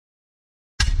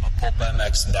Pulp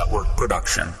MX Network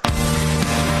production.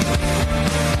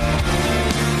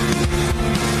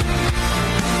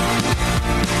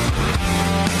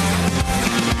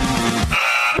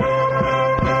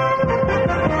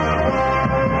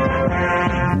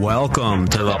 Welcome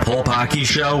to the Pulp Hockey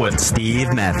Show with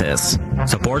Steve Mathis.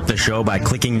 Support the show by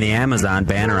clicking the Amazon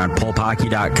banner on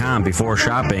pulphockey.com before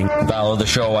shopping. Follow the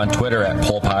show on Twitter at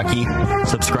Pulp Hockey.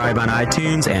 Subscribe on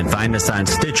iTunes and find us on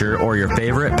Stitcher or your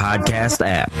favorite podcast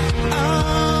app.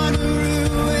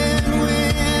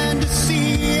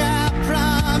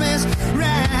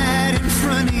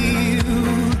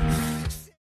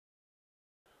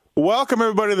 Welcome,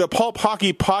 everybody, to the Pulp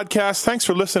Hockey Podcast. Thanks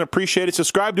for listening. Appreciate it.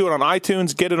 Subscribe to it on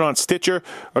iTunes. Get it on Stitcher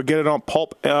or get it on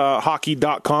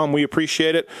pulphockey.com. We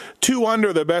appreciate it. 2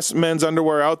 Under, the best men's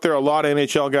underwear out there. A lot of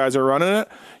NHL guys are running it.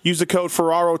 Use the code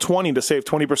Ferraro20 to save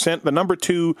 20%. The number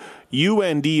 2,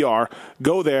 UNDR.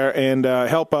 Go there and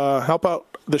help out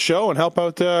the show and help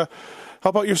out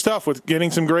your stuff with getting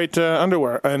some great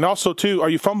underwear. And also, too, are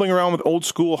you fumbling around with old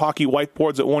school hockey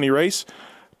whiteboards that won't erase?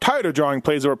 Tired of drawing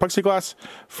plays over plexiglass?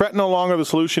 Fret no longer. The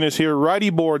solution is here.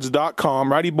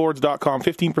 Rightyboards.com. Rightyboards.com.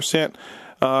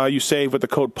 15% you save with the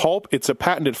code PULP. It's a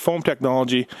patented foam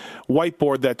technology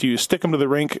whiteboard that you stick them to the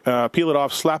rink, peel it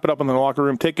off, slap it up in the locker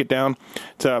room, take it down.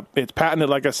 It's patented,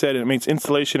 like I said, and it means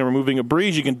installation and removing a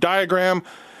breeze. You can diagram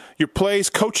your plays.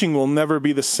 Coaching will never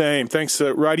be the same. Thanks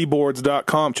to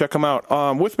rightyboards.com. Check them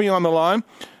out. With me on the line,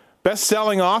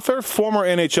 best-selling author, former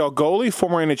NHL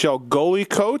goalie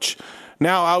coach,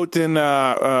 now out in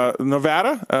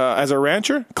Nevada as a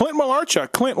rancher, Clint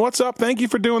Malarchuk. Clint, what's up? Thank you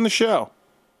for doing the show.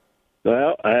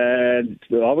 Well,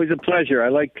 always a pleasure. I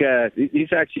like he's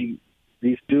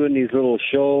doing these little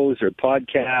shows or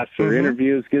podcasts or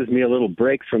interviews gives me a little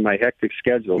break from my hectic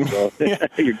schedule. So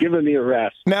you're giving me a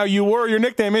rest. Now, your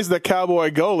nickname is the Cowboy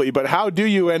Goalie, but how do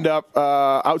you end up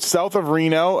out south of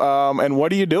Reno, and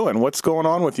what are you doing? What's going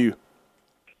on with you?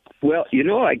 Well,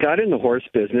 I got in the horse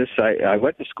business. I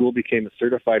went to school, became a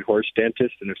certified horse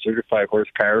dentist and a certified horse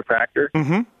chiropractor.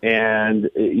 Mm-hmm.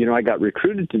 And, I got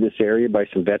recruited to this area by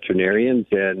some veterinarians.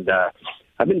 And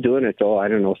I've been doing it,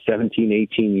 17,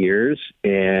 18 years.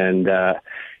 And, I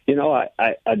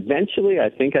eventually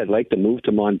I think I'd like to move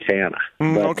to Montana.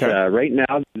 But right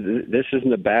now, this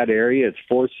isn't a bad area. It's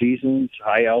 4 seasons,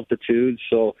 high altitude.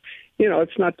 So,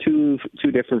 it's not too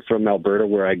different from Alberta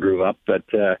where I grew up, but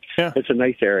it's a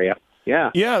nice area. Yeah.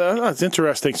 Yeah, that's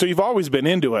interesting. So you've always been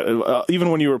into it,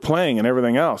 even when you were playing and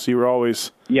everything else. You were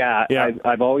always. Yeah.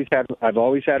 I've always had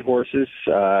horses.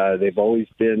 They've always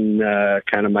been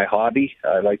kind of my hobby.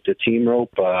 I like the team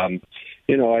rope. I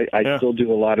still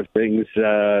do a lot of things.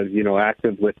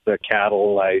 Active with the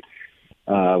cattle. I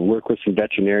work with some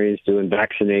veterinarians doing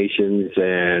vaccinations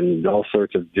and all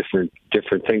sorts of different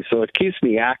things. So it keeps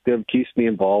me active, keeps me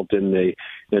involved in the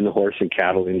horse and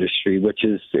cattle industry, which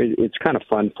is it's kind of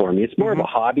fun for me. It's more of a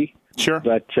hobby. Sure.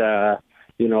 But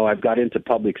I've got into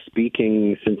public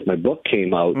speaking since my book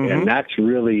came out, and that's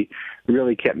really,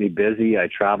 really kept me busy. I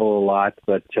travel a lot,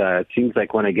 but it seems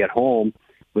like when I get home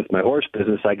with my horse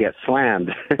business, I get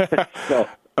slammed.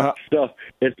 So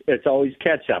it's always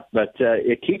catch up, but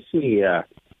it keeps me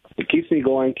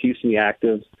going, keeps me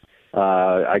active.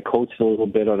 I coached a little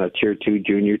bit on a Tier 2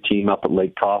 junior team up at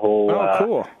Lake Tahoe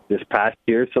cool. This past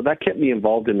year, so that kept me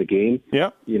involved in the game.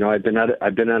 Yeah, I've been out of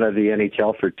the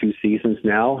NHL for 2 seasons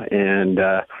now, and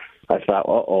I thought,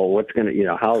 how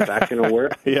is that going to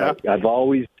work? Yeah, I've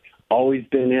always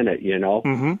been in it,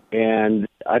 and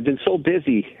I've been so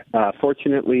busy.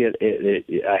 Fortunately,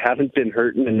 I haven't been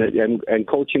hurting, and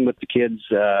coaching with the kids,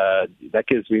 that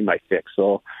gives me my fix.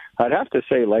 So I'd have to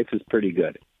say life is pretty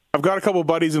good. I've got a couple of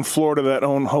buddies in Florida that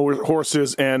own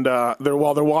horses, and their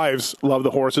wives love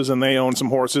the horses, and they own some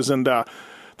horses, and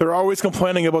they're always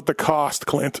complaining about the cost,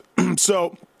 Clint.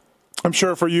 So I'm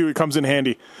sure for you it comes in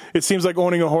handy. It seems like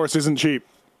owning a horse isn't cheap.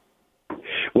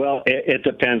 Well, it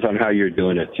depends on how you're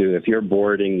doing it, too. If you're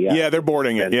boarding, yeah, they're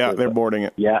boarding it. Yeah, they're boarding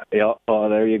it. Yeah. Oh,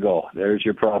 there you go. There's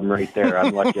your problem right there.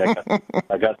 I'm lucky.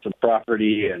 I got some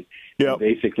property, and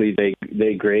basically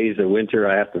they graze in winter.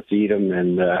 I have to feed them,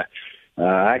 and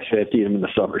actually I feed them in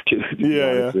the summer too.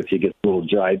 If you get a little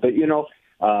dry, but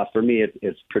for me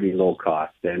it's pretty low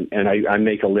cost, and I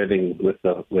make a living with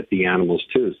the animals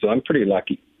too. So I'm pretty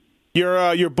lucky.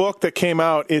 Your book that came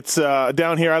out, it's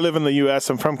down here. I live in the U.S.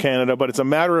 I'm from Canada, but it's A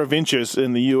Matter of Inches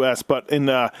in the U.S. But in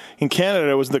Canada,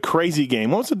 it was The Crazy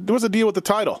Game. What's the deal with the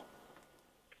title?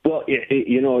 Well,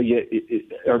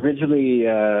 originally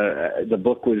the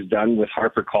book was done with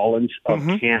HarperCollins of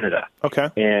Canada. Okay.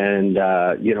 And,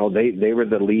 they were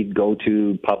the lead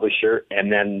go-to publisher, and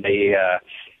then they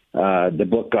the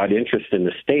book got interest in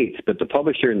the States, but the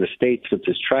publisher in the States with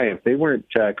this Triumph, they weren't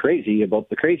crazy about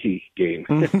the Crazy Game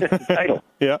title.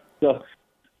 Yeah.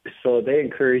 So they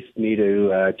encouraged me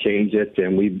to change it,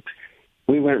 and we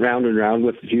went round and round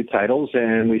with a few titles,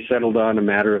 and we settled on A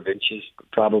Matter of Inches,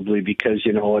 probably because,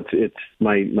 it's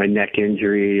my neck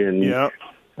injury and,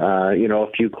 a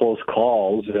few close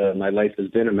calls. My life has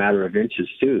been a matter of inches,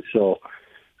 too. So,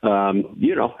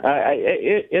 it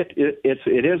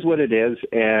is what it is,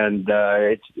 and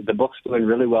the book's doing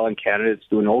really well in Canada. It's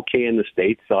doing okay in the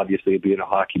States. Obviously, being a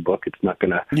hockey book, it's not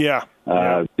going to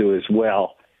do as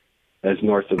well as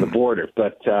north of the border.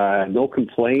 But no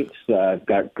complaints. I've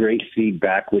got great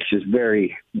feedback, which is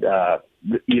very, to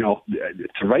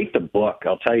write the book,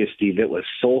 I'll tell you, Steve, it was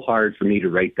so hard for me to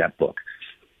write that book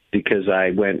because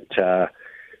I went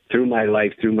through my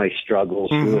life, through my struggles,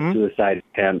 through a suicide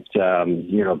attempt,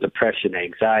 depression,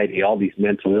 anxiety, all these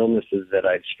mental illnesses that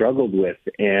I'd struggled with.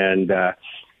 And,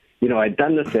 I'd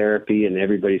done the therapy, and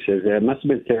everybody says it must have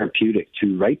been therapeutic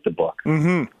to write the book.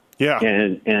 Mm-hmm. Yeah.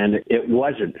 And it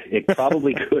wasn't. It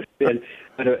probably could have been.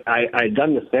 But I'd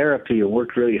done the therapy and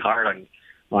worked really hard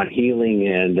on healing,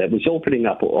 and it was opening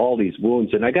up all these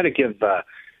wounds. And I got to give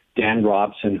Dan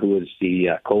Robson, who was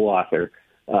the co-author,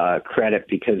 credit,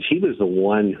 because he was the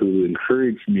one who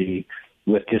encouraged me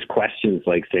with his questions,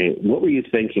 like saying, what were you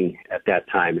thinking at that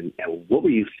time, and what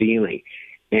were you feeling?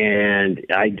 And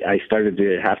I started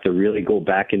to have to really go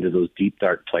back into those deep,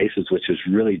 dark places, which is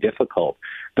really difficult.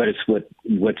 But it's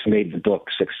what's made the book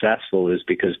successful is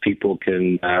because people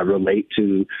can relate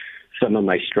to some of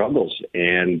my struggles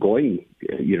and going,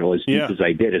 as deep as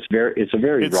I did. It's a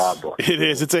very raw book. It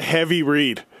is. It's a heavy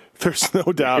read. There's no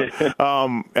doubt. For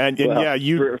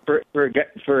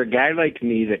a guy like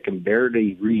me that can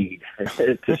barely read,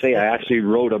 to say I actually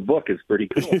wrote a book is pretty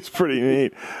cool. It's pretty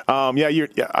neat.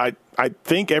 I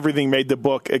think everything made the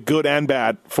book good and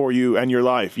bad for you and your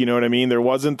life. You know what I mean? It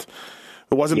wasn't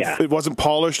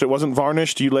polished. It wasn't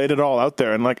varnished. You laid it all out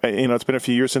there. And it's been a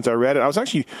few years since I read it. I was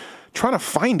actually trying to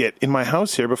find it in my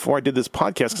house here before I did this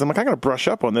podcast because I'm like, I got to brush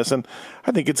up on this, and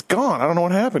I think it's gone. I don't know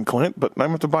what happened, Clint, but I'm going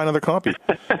to have to buy another copy.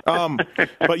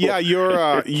 But yeah,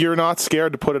 you're not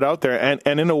scared to put it out there.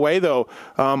 And in a way, though,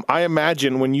 I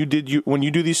imagine when you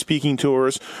do these speaking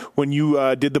tours, when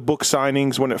you did the book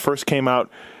signings when it first came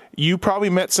out, you probably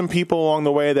met some people along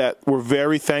the way that were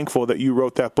very thankful that you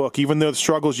wrote that book, even though the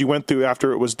struggles you went through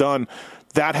after it was done.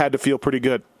 That had to feel pretty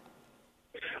good.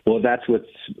 Well, that's what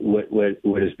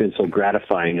has been so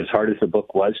gratifying. As hard as the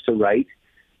book was to write,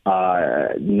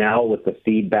 now with the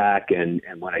feedback and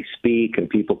when I speak and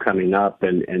people coming up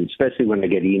and especially when I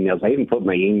get emails, I even put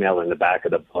my email in the back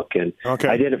of the book, and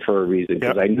I did it for a reason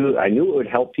because I knew it would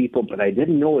help people, but I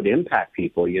didn't know it would impact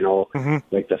people.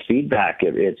 Like the feedback,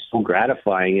 it's so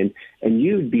gratifying, and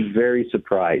you'd be very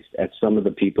surprised at some of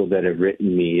the people that have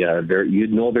written me.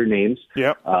 You'd know their names.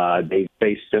 They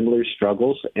face similar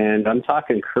struggles, and I'm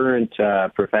talking current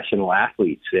professional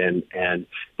athletes and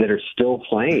that are still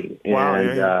playing.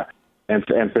 Wow, and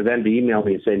for them to email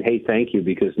me and saying, hey, thank you,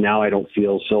 because now I don't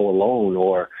feel so alone,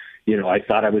 or, I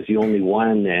thought I was the only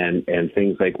one, and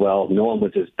things like, well, no one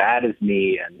was as bad as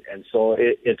me. And so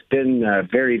it's been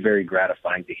very, very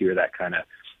gratifying to hear that kind of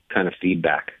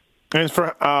feedback. And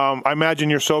I imagine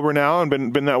you're sober now and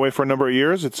been that way for a number of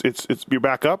years. It's you're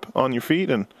back up on your feet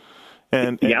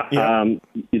that's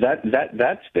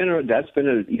been a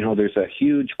there's a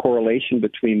huge correlation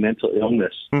between mental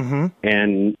illness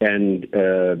and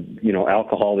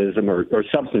alcoholism or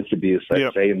substance abuse.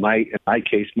 Let's say in my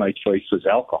case, my choice was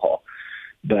alcohol,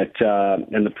 but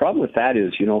and the problem with that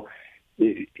is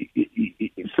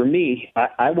for me,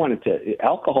 I wanted to.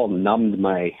 Alcohol numbed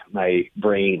my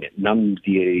brain. It numbed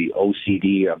the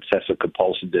OCD, obsessive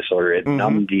compulsive disorder. It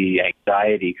numbed the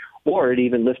anxiety, or it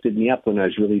even lifted me up when I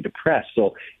was really depressed.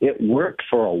 So it worked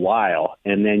for a while,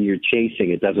 and then you're chasing.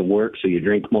 It doesn't work, so you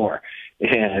drink more,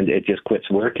 and it just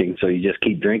quits working. So you just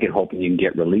keep drinking, hoping you can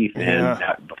get relief. And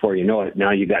before you know it,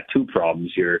 now you got two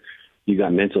problems. You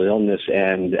got mental illness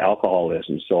and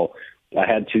alcoholism. So I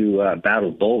had to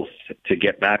battle both to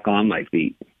get back on my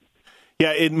feet.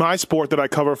 Yeah, in my sport that I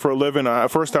cover for a living,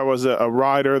 first I was a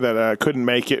rider that couldn't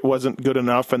make it, wasn't good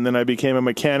enough, and then I became a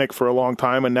mechanic for a long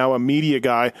time, and now a media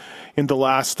guy in the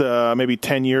last maybe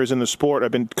 10 years in the sport.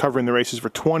 I've been covering the races for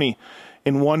 20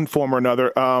 in one form or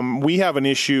another. We have an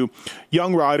issue.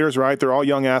 Young riders, right? They're all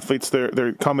young athletes.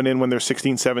 They're coming in when they're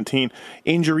 16, 17.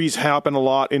 Injuries happen a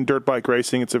lot in dirt bike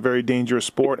racing. It's a very dangerous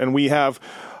sport, and we have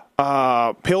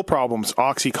pill problems,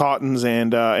 Oxycontins,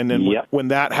 and then when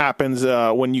that happens,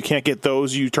 when you can't get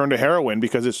those, you turn to heroin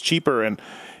because it's cheaper, and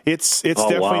it's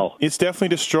definitely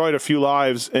destroyed a few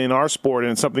lives in our sport,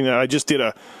 and it's something that I just did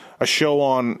a a show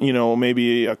on,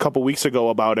 maybe a couple weeks ago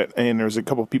about it, and there's a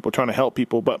couple of people trying to help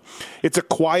people. But it's a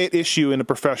quiet issue in the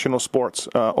professional sports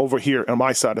over here on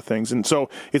my side of things. And so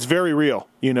it's very real,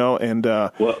 and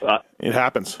it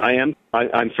happens. I'm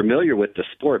familiar with the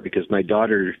sport because my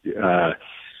daughter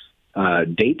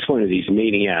dates one of these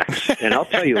maniacs. And I'll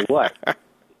tell you what,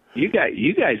 you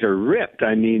guys are ripped.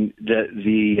 I mean,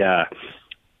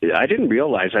 I didn't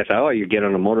realize. I thought, you get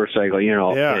on a motorcycle,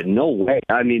 Yeah. No way.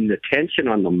 I mean, the tension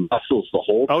on the muscles the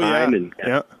whole time and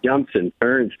jumps and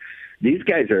turns. These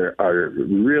guys are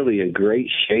really in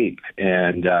great shape,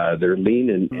 and they're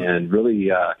lean and really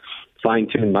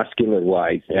fine-tuned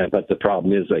muscular-wise. But the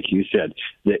problem is, like you said,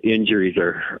 the injuries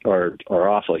are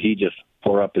awful. He just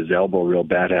tore up his elbow real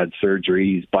bad, had surgery.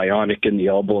 He's bionic in the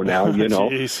elbow now,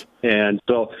 Jeez. And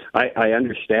so I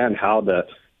understand how the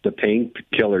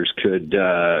painkillers could,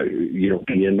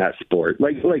 be in that sport,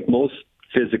 like most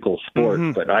physical sports,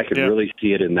 but I could really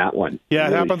see it in that one. Yeah, it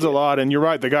really happens a lot, and you're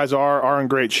right. The guys are in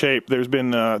great shape. There's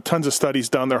been tons of studies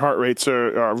done. Their heart rates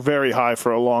are very high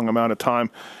for a long amount of time.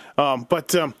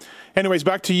 Anyways,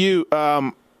 back to you.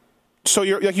 So,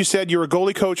 like you said, you're a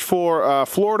goalie coach for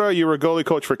Florida. You were a goalie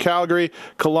coach for Calgary,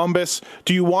 Columbus.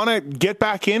 Do you want to get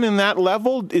back in that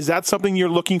level? Is that something you're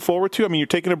looking forward to? I mean, you're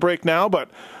taking a break now,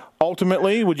 but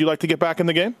ultimately, would you like to get back in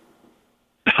the game?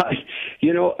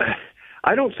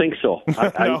 I don't think so.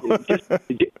 I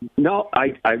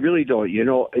really don't.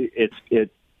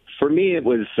 It for me, it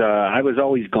was I was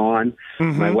always gone.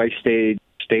 Mm-hmm. My wife stayed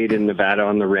in Nevada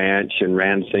on the ranch and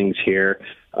ran things here.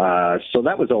 So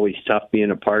that was always tough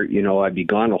being apart. I'd be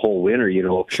gone a whole winter,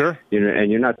 Sure.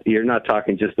 And you're not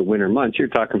talking just the winter months. You're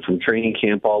talking from training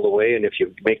camp all the way. And if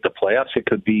you make the playoffs, it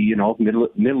could be,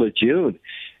 middle of June.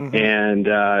 Mm-hmm. And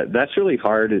that's really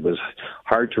hard. It was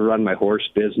hard to run my horse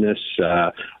business.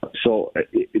 So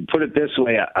put it this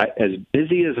way, as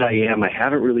busy as I am, I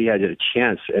haven't really had a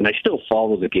chance, and I still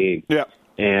follow the game. Yeah.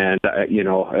 And,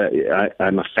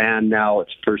 I'm a fan now.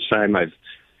 It's the first time I've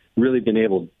really been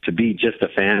able to be just a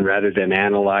fan rather than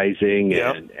analyzing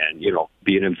and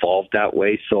being involved that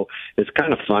way. So it's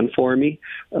kind of fun for me.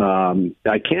 Just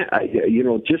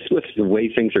with the way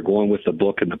things are going with the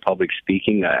book and the public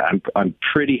speaking, I'm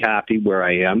pretty happy where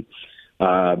I am.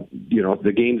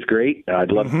 The game's great.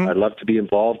 I'd love to be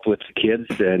involved with the kids,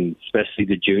 and especially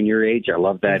the junior age. I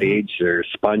love that age. They're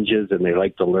sponges and they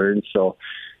like to learn. So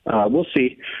we'll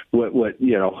see what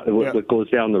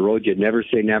goes down the road. You'd never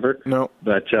say never. No.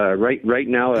 But right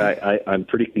now, I'm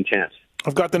pretty content.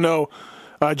 I've got to know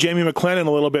Jamie McLennan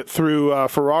a little bit through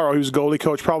Ferraro, who's goalie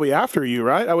coach probably after you,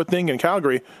 right? I would think in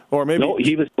Calgary, or maybe. No,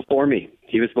 he was before me.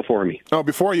 Oh,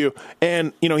 before you.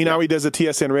 And now he does the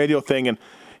TSN radio thing, and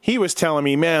he was telling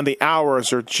me, man, the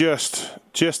hours are just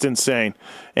insane.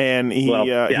 And he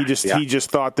just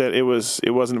thought that it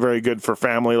wasn't very good for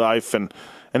family life and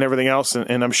everything else,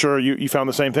 and I'm sure you found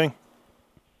the same thing.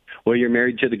 Well, you're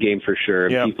married to the game for sure.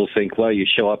 Yeah. People think, well, you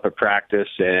show up at practice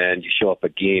and you show up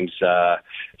at games.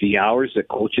 The hours that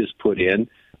coaches put in,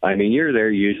 I mean, you're there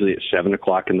usually at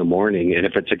 7:00 in the morning, and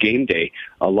if it's a game day,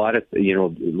 a lot of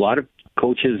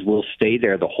coaches will stay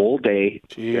there the whole day.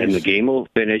 Jeez. And the game will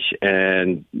finish,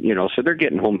 and so they're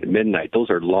getting home at midnight. Those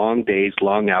are long days,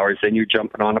 long hours. Then you're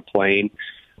jumping on a plane.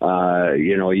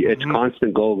 It's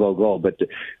constant go. But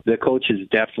the coaches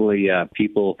definitely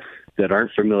people that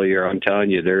aren't familiar. I'm telling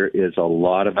you, there is a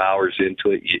lot of hours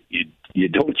into it. You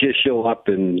don't just show up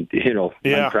and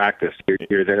run practice.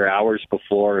 You're there hours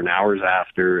before and hours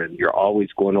after, and you're always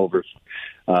going over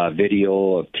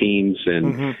video of teams,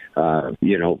 and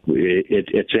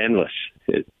it's endless.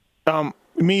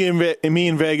 Me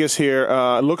in Vegas here.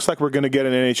 It looks like we're going to get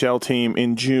an NHL team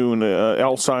in June.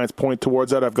 All signs point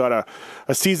towards that. I've got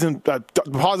a season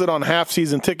deposit on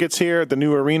half-season tickets here at the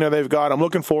new arena they've got. I'm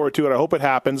looking forward to it. I hope it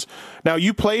happens. Now,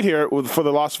 you played here for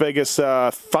the Las Vegas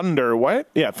Thunder. What?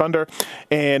 Yeah, Thunder.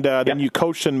 And then you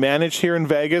coached and managed here in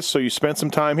Vegas, so you spent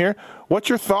some time here. What's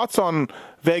your thoughts on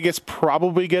Vegas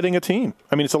probably getting a team?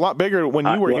 I mean, it's a lot bigger when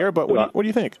you were here, but what do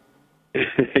you think?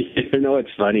 It's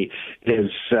funny.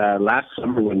 Is last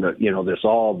summer when this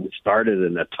all started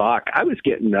in the talk, I was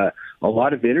getting a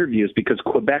lot of interviews because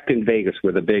Quebec and Vegas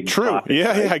were the big True. topics,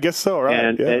 Yeah, right? I guess so.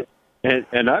 Right.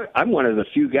 And I'm one of the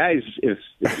few guys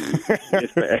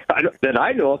that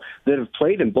I know that have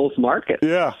played in both markets.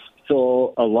 Yeah.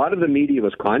 So a lot of the media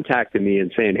was contacting me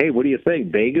and saying, "Hey, what do you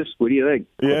think? Vegas? What do you think?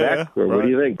 Quebec? Or what do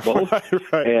you think? Both?"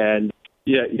 Right. And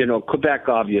Quebec,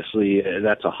 obviously,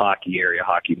 that's a hockey area,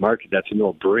 hockey market. That's a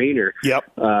no-brainer. Yep.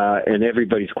 And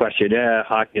everybody's question,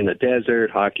 hockey in the desert,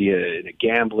 hockey in a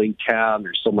gambling town.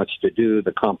 There's so much to do.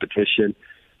 The competition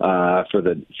for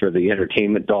the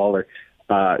entertainment dollar.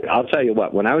 I'll tell you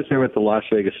what. When I was there with the Las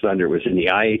Vegas Thunder, it was in the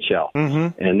IHL,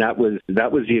 and that was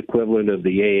the equivalent of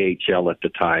the AHL at the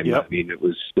time. Yep. I mean, it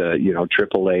was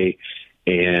AAA,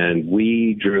 and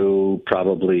we drew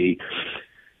probably,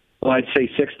 well, I'd say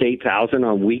 6,000 to 8,000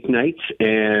 on weeknights,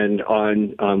 and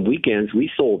on weekends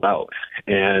we sold out.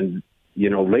 And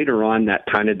later on that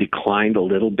kind of declined a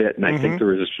little bit, and I think there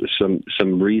was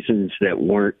some reasons that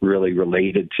weren't really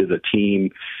related to the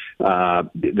team.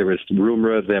 There was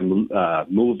rumor of them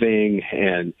moving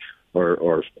and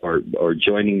or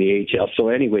joining the AHL. So,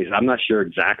 anyways, I'm not sure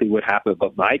exactly what happened,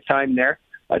 but my time there,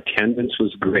 attendance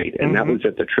was great, and that was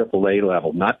at the AAA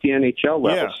level, not the NHL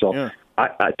level.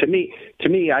 To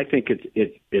me, I think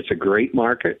it's a great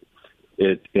market.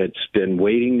 It's been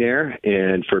waiting there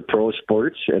and for pro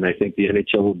sports, and I think the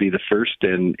NHL will be the first,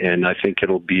 and I think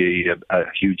it'll be a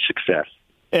huge success.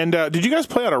 And did you guys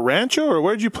play out of Rancho, or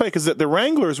where did you play? Because the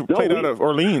Wranglers played out of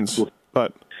Orleans.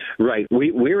 But right,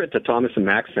 we were at the Thomas and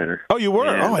Mack Center. Oh, you were?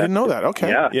 I didn't know that. Okay,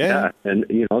 yeah, and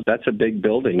that's a big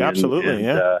building. Absolutely,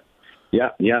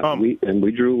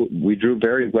 we drew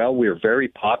very well. We were very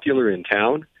popular in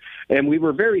town. And we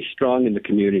were very strong in the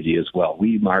community as well.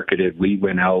 We marketed, we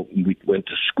went out, and we went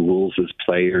to schools as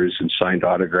players and signed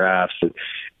autographs.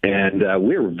 And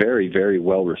we were very, very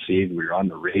well received. We were on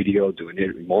the radio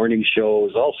doing morning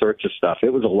shows, all sorts of stuff.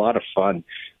 It was a lot of fun.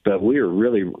 But we were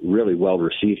really, really well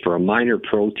received for a minor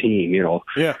pro team,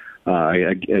 Yeah.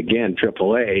 Again,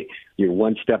 AAA, you're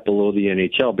one step below the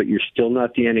NHL, but you're still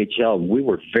not the NHL. We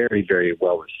were very, very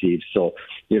well received. So,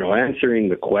 answering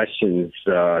the questions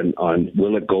on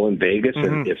will it go in Vegas,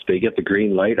 and if they get the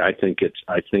green light, I think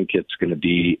it's going to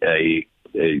be a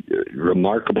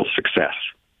remarkable success.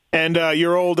 And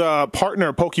your old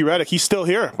partner, Pokey Reddick, he's still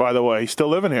here, by the way. He's still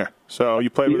living here. So you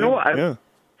played with him?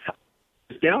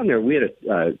 Down there, we had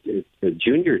a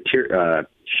junior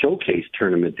showcase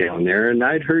tournament down there, and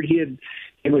I'd heard he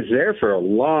was there for a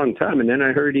long time, and then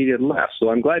I heard he had left. So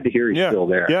I'm glad to hear he's still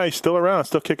there. Yeah, he's still around,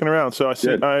 still kicking around. So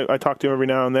I talk to him every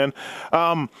now and then.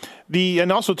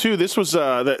 And also too, this was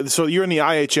so you're in the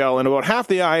IHL, and about half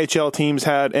the IHL teams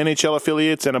had NHL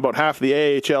affiliates, and about half the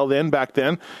AHL. Back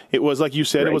then, it was like you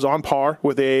said, It was on par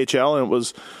with the AHL, and it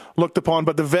was looked upon.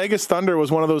 But the Vegas Thunder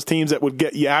was one of those teams that would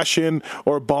get Yashin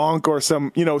or Bonk or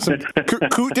some.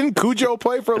 Didn't Cujo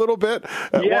play for a little bit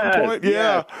at one point?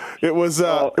 Yeah. It was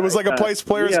like a place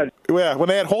players. When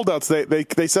they had holdouts,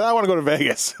 they said, "I want to go to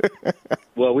Vegas."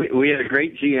 Well, we had a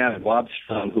great GM, Bob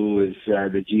Strom, who was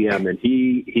the GM, and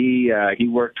he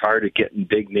worked hard at getting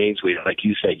big names. We had, like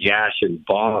you said, Yashin,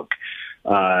 Bonk,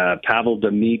 Pavel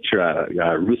Demitra,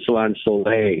 Ruslan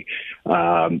Soleil.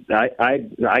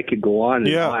 I could go on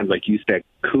and on, like you said,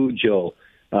 Cujo,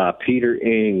 Peter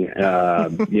Ing,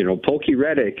 Pokey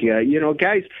Reddick,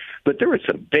 guys. But there were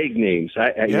some big names.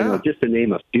 Just to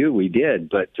name a few, we did,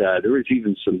 but there was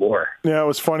even some more. Yeah, it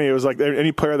was funny. It was like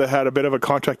any player that had a bit of a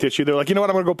contract issue, they're like, you know what,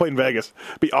 I'm going to go play in Vegas.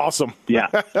 Be awesome. Yeah.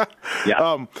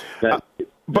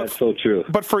 That's so true.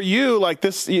 But for you, like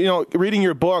this, reading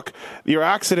your book, your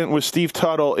accident with Steve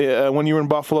Tuttle when you were in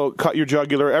Buffalo, cut your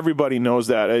jugular. Everybody knows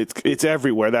that. It's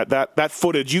everywhere. That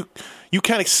footage, you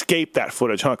can't escape that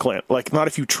footage, huh, Clint? Like, not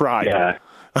if you try. Yeah.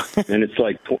 And it's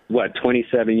like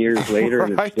 27 years later,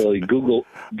 and it's still Google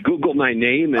my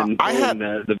name and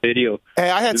the video. Hey,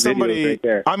 I had somebody.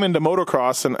 Right, I'm into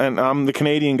motocross, and I'm the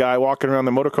Canadian guy walking around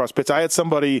the motocross pits. I had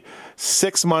somebody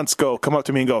 6 months ago come up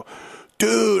to me and go,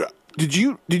 "Dude, did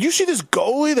you see this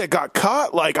goalie that got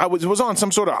cut? Like, it was on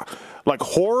some sort of like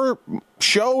horror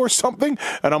show or something."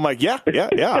 And I'm like, yeah,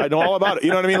 I know all about it.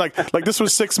 You know what I mean? Like this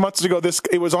was 6 months ago.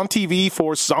 It was on TV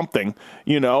for something,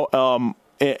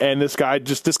 and this guy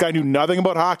knew nothing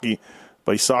about hockey,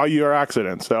 but he saw your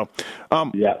accident. So,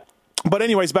 But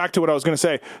anyways, back to what I was going to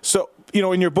say. So,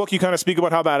 in your book, you kind of speak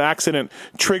about how that accident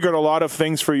triggered a lot of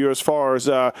things for you as far as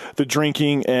the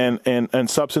drinking and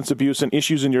substance abuse and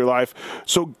issues in your life.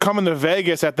 So coming to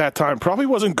Vegas at that time probably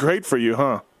wasn't great for you,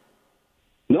 huh?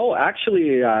 No,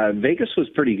 actually, Vegas was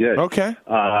pretty good. Okay.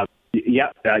 I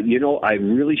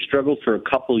really struggled for a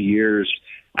couple years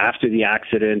after the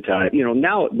accident.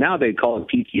 Now they call it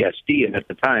PTSD, and at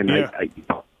the time,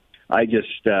 I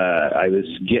was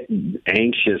getting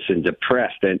anxious and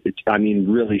depressed, and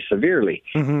really severely.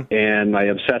 Mm-hmm. And my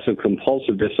obsessive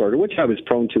compulsive disorder, which I was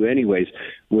prone to anyways,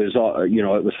 was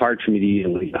it was hard for me to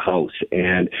even leave the house.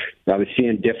 And I was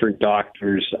seeing different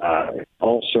doctors,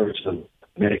 all sorts of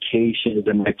medications,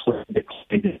 and my plan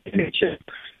declined in NHS.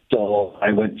 So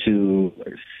I went to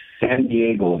San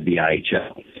Diego of the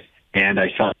IHL, and I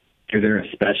saw there a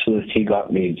specialist. He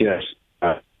got me just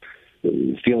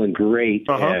feeling great.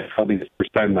 And probably the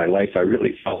first time in my life I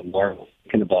really felt normal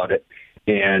thinking about it.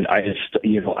 And I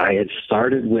had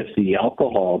started with the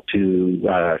alcohol to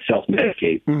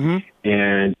self-medicate. Mm-hmm.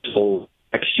 And so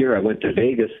next year I went to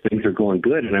Vegas. Things are going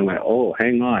good. And I went, oh,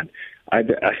 hang on.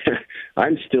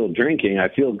 I'm still drinking. I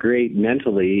feel great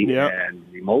mentally and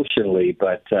emotionally,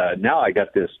 but now I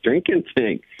got this drinking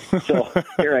thing. So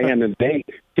here I am in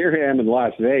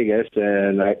Las Vegas,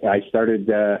 and I started.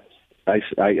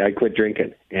 I quit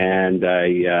drinking, and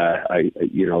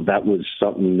that was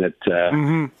something that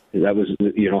that was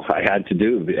I had to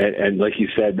do. And like you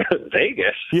said,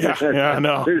 Vegas. Yeah, I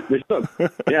know.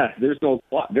 There's no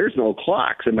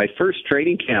clocks. In my first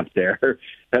training camp there,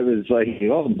 I was like,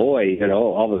 oh boy,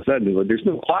 all of a sudden there's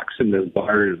no clocks in this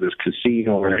bar, or this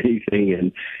casino, or anything,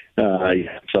 and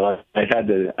so I had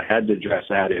to address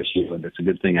that issue, and it's a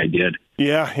good thing I did.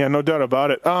 Yeah, no doubt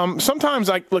about it. Sometimes,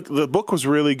 look, the book was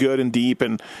really good and deep,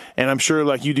 and I'm sure,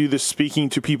 like, you do this speaking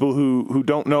to people who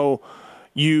don't know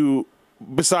you,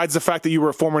 besides the fact that you were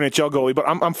a former NHL goalie. But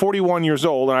I'm 41 years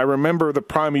old, and I remember the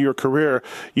prime of your career.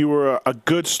 You were a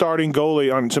good starting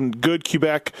goalie on some good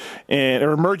Quebec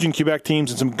or emerging Quebec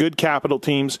teams and some good Capital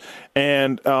teams.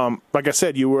 And like I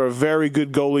said, you were a very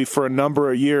good goalie for a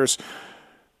number of years.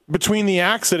 Between the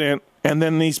accident and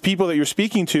then these people that you're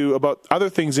speaking to about other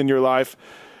things in your life,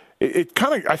 it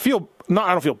kind of, I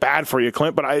don't feel bad for you,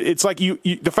 Clint, but it's like you,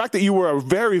 the fact that you were a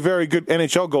very, very good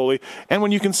NHL goalie, and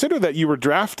when you consider that you were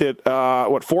drafted,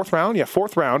 fourth round? Yeah,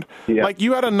 fourth round. Yeah. Like,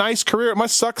 you had a nice career. It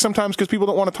must suck sometimes because people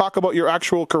don't want to talk about your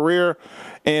actual career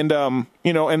and, and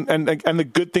the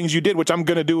good things you did, which I'm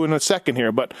going to do in a second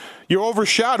here, but you're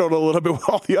overshadowed a little bit with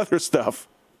all the other stuff.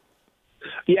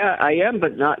 Yeah, I am,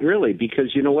 but not really,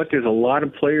 because you know what? There's a lot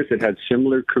of players that had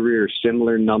similar careers,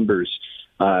 similar numbers,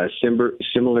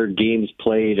 similar games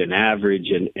played and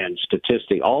average and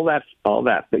statistic, all that.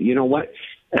 But you know what?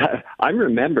 I'm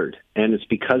remembered, and it's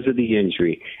because of the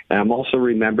injury. And I'm also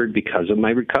remembered because of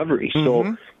my recovery. Mm-hmm.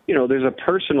 So, there's a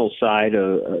personal side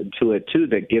to it, too,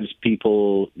 that gives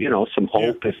people, some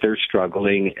hope if they're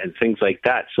struggling and things like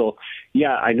that. So,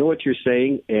 yeah, I know what you're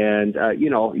saying, and,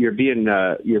 you're being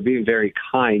very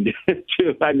kind,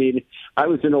 too. I mean, I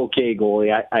was an okay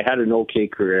goalie. I had an okay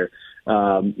career.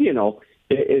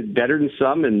 It's better than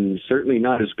some and certainly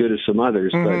not as good as some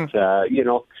others.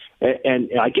 Mm-hmm. But, and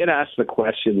I get asked the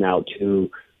question now, too,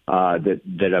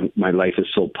 that my life is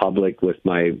so public with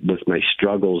my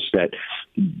struggles, that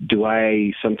do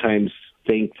I sometimes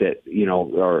think that,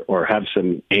 or have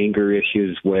some anger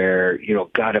issues where,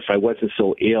 God, if I wasn't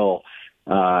so ill,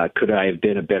 could I have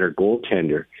been a better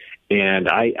goaltender? And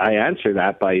I answer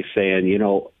that by saying,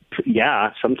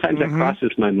 yeah, sometimes that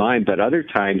crosses my mind, but other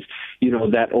times,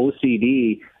 that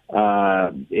OCD,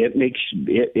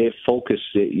 it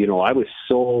focused, I was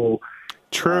so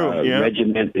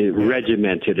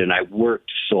regimented, and I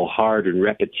worked so hard and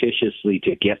repetitiously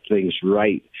to get things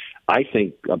right. I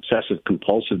think obsessive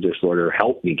compulsive disorder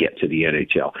helped me get to the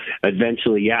NHL.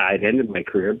 Eventually, it ended my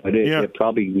career, but it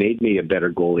probably made me a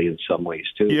better goalie in some ways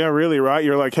too. Yeah, really, right?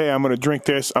 You're like, hey, I'm going to drink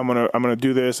this, I'm going to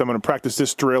do this, I'm going to practice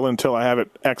this drill until I have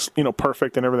it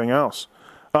perfect and everything else.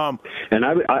 And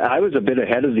I was a bit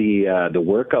ahead of the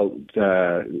workout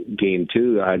game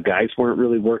too. Guys weren't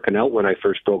really working out when I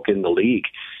first broke in the league.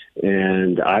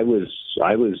 And I was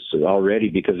already,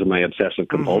 because of my obsessive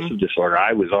compulsive disorder,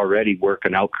 I was already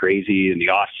working out crazy in the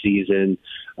off season,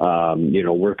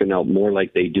 working out more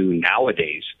like they do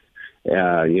nowadays.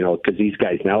 Because these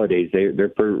guys nowadays, they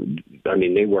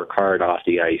work hard off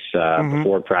the ice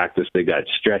before practice. They got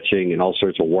stretching and all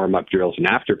sorts of warm up drills, and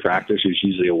after practice, there's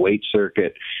usually a weight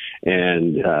circuit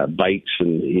and bikes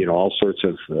and all sorts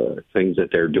of things that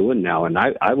they're doing now. And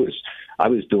I was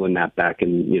doing that back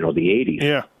in the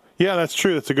 80s. Yeah, that's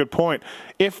true. That's a good point.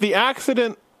 If the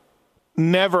accident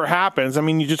never happens, I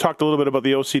mean, you just talked a little bit about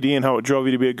the OCD and how it drove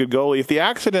you to be a good goalie. If the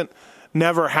accident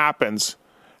never happens,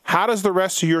 how does the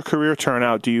rest of your career turn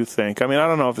out, do you think? I mean, I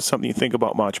don't know if it's something you think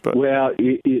about much, but... Well,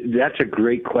 that's a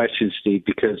great question, Steve,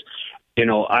 because,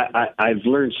 I've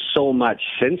learned so much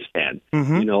since then,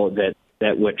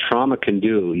 that what trauma can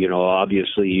do,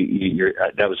 obviously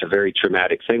that was a very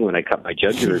traumatic thing when I cut my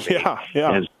jugular vein.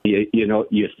 Yeah. And,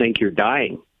 you think you're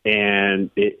dying.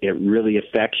 And it really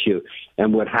affects you.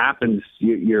 And what happens,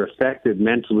 you're affected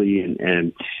mentally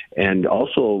and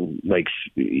also like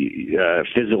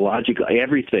physiologically,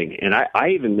 everything. And I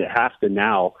even have to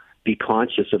now be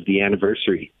conscious of the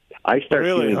anniversary. I start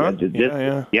feeling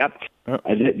this. Yep.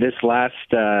 This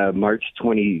last March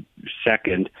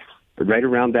 22nd, right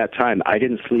around that time, I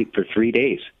didn't sleep for 3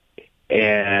 days.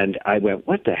 And I went,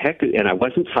 what the heck? And I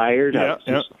wasn't tired.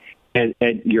 And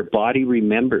your body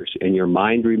remembers and your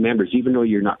mind remembers, even though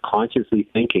you're not consciously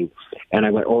thinking. And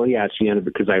I went, oh, yeah, it's the end of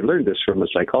it, because I learned this from a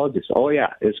psychologist. Oh,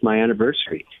 yeah, it's my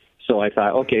anniversary. So I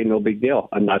thought, okay, no big deal.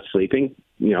 I'm not sleeping,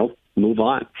 move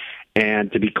on.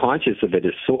 And to be conscious of it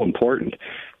is so important.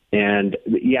 And,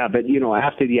 yeah, but,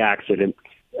 after the accident,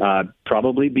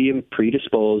 probably being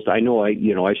predisposed. I know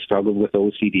I struggled with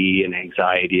OCD and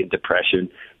anxiety and depression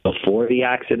before the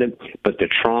accident, but the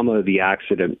trauma of the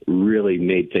accident really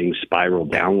made things spiral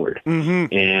downward.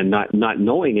 Mm-hmm. And not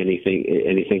knowing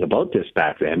anything about this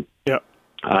back then. Yeah.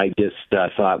 I just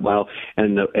thought, well,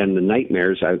 and the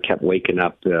nightmares, I kept waking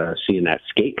up, seeing that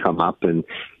skate come up, and,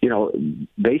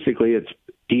 basically it's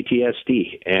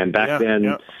PTSD. And back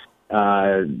then,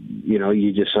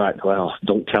 you just thought, well,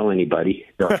 don't tell anybody.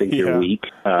 They'll think you're weak.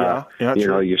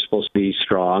 You're supposed to be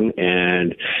strong.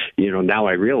 And, now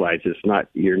I realize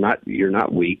you're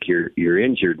not weak. You're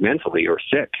injured mentally or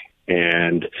sick.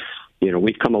 And,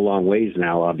 we've come a long ways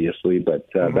now, obviously,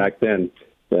 but back then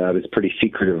I was pretty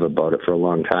secretive about it for a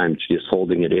long time, just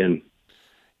holding it in.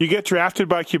 You get drafted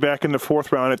by Quebec in the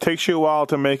 4th round. It takes you a while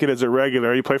to make it as a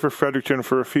regular. You play for Fredericton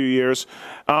for a few years.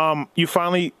 You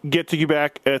finally get to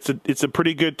Quebec. It's a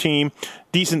pretty good team,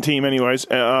 decent team, anyways.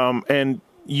 And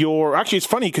it's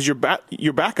funny because your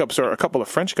backups are a couple of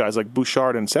French guys like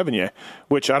Bouchard and Sevigny,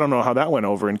 which I don't know how that went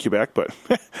over in Quebec, but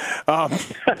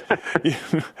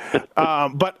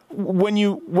but when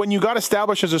you got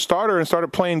established as a starter and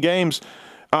started playing games,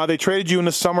 they traded you in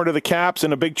the summer to the Caps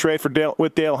in a big trade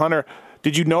with Dale Hunter.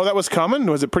 Did you know that was coming?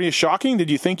 Was it pretty shocking? Did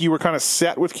you think you were kind of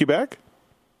set with Quebec?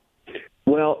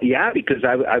 Well, yeah, because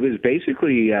I was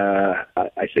basically, I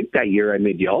think that year I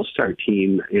made the All-Star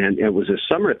team, and it was a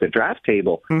summer at the draft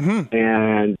table. Mm-hmm.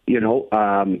 And,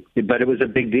 but it was a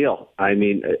big deal. I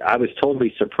mean, I was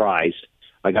totally surprised.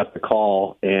 I got the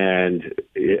call, and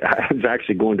I was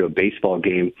actually going to a baseball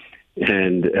game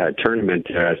and tournament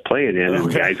I was playing in,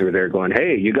 and the guys were there going,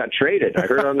 hey, you got traded. I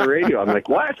heard on the radio. I'm like,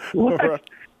 what?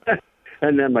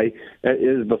 And then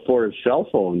it was before cell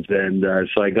phones, and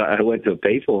so I went to a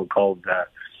payphone and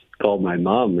called my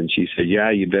mom, and she said,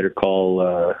 "Yeah, you better call."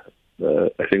 I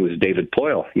think it was David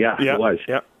Poyle. Yeah, it was.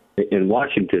 Yeah. In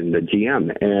Washington, the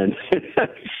GM, and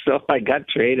so I got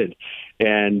traded,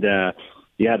 and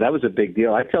that was a big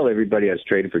deal. I tell everybody I was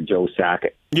traded for Joe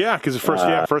Sakic. Yeah, because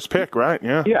first pick, right?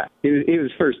 Yeah. Yeah, he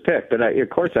was first pick, but of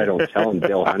course I don't tell him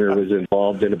Dale Hunter was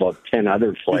involved in about 10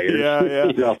 other players.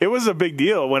 Yeah. It was a big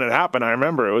deal when it happened. I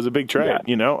remember it was a big trade.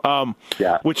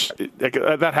 Which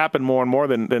that happened more and more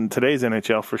than today's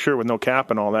NHL for sure, with no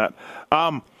cap and all that.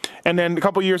 And then a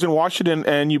couple of years in Washington,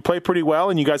 and you play pretty well,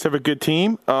 and you guys have a good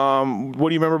team. What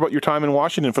do you remember about your time in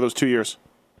Washington for those 2 years?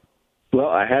 Well,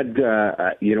 I had,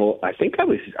 I think I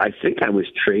was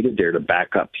traded there to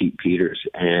back up Pete Peters,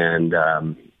 and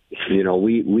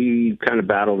we kind of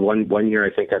battled. One year,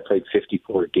 I think I played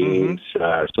 54 games,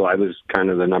 so I was kind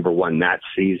of the number one that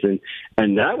season,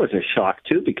 and that was a shock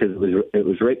too because it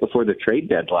was right before the trade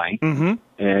deadline, and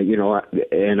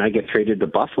and I get traded to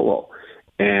Buffalo.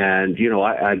 And,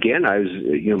 I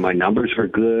was, my numbers were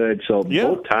good. So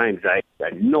both times I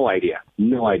had no idea I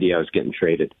was getting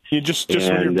traded. You just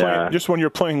when you're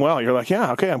playing well, you're like,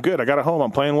 yeah, okay, I'm good. I got a home. I'm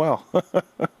playing well.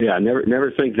 Yeah,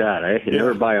 never think that.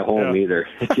 Never buy a home either.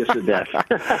 It's just a death.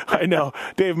 I know.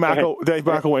 Dave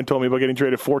McElwain told me about getting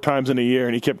traded 4 times in a year,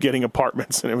 and he kept getting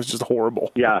apartments, and it was just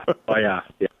horrible. Yeah. Oh, yeah.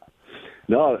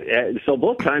 No, so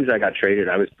both times I got traded,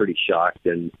 I was pretty shocked.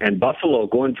 And Buffalo,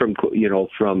 going from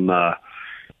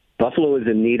Buffalo was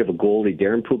in need of a goalie.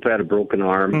 Darren Poop had a broken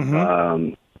arm.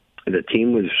 Mm-hmm. The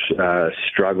team was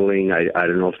struggling. I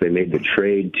don't know if they made the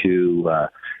trade to,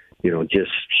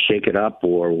 just shake it up,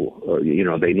 or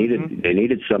they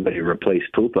needed somebody to replace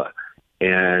Poopa.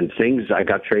 And I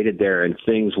got traded there, and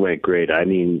things went great. I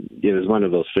mean, it was one of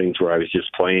those things where I was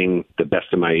just playing the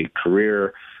best of my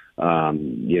career.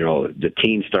 The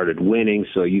team started winning,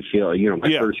 so you feel,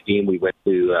 my first game we went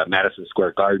to Madison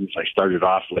Square Gardens. I started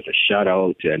off with a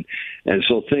shutout, and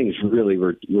so things really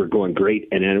were going great.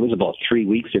 And then it was about 3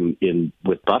 weeks in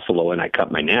with Buffalo, and I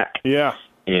cut my neck. Yeah,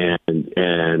 and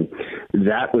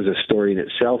that was a story in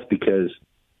itself because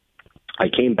I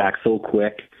came back so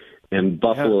quick. And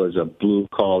Buffalo is a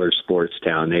blue-collar sports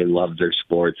town. They love their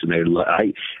sports, and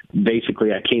I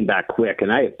came back quick,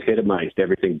 and I epitomized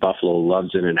everything Buffalo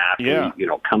loves in an athlete. Yeah.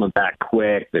 Coming back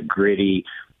quick, the gritty,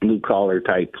 blue-collar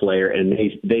type player, and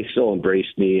they so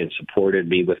embraced me and supported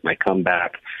me with my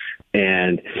comeback.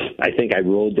 And I think I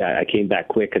came back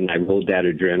quick, and I rode that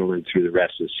adrenaline through the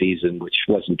rest of the season, which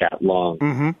wasn't that long,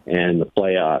 and the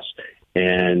playoffs.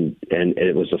 And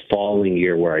it was the following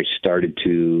year where I started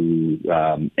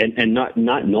to, and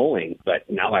not knowing, but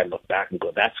now I look back and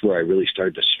go, that's where I really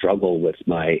started to struggle with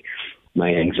my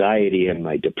anxiety and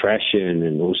my depression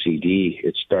and OCD.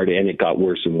 It started, and it got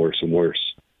worse and worse and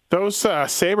worse. Those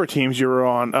Sabre teams you were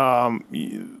on,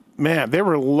 man, they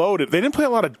were loaded. They didn't play a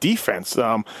lot of defense. They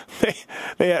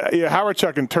had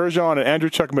Malarchuk and Turgeon and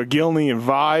Andrewchuk, McGillney and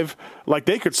Vive. Like,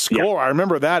 they could score. Yeah. I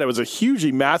remember that. It was a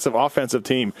hugely massive offensive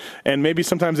team. And maybe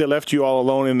sometimes they left you all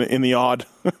alone in the odd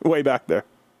way back there.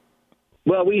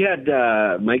 Well, we had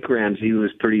Mike Ramsey, who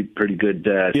was pretty good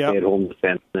stay-at-home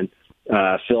defenseman.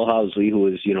 Phil Housley, who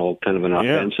was, kind of an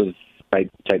offensive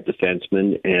type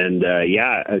defenseman. And,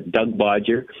 Doug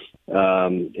Bodger.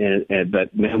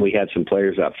 But man, we had some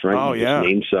players up front. Oh, you just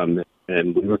named some,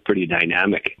 and we were pretty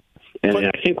dynamic. And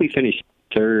I think we finished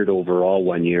third overall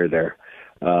one year there,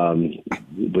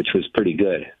 which was pretty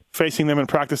good. Facing them in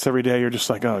practice every day, you're just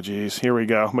like, oh, geez, here we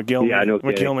go.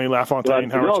 McGillney, LaFontaine,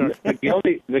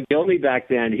 McGillney back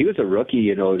then, he was a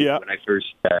rookie. When I first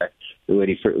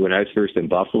when I was first in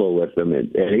Buffalo with him,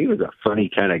 and he was a funny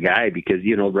kind of guy because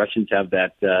Russians have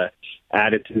that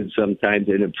attitude sometimes,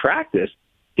 and in practice.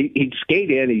 He'd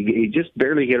skate in. He'd just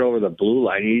barely get over the blue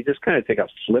line. He'd just kind of take a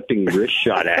flipping wrist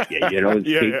shot at you, and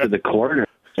skate to the corner.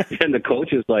 And the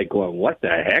coach is like, "Well, what the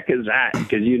heck is that?"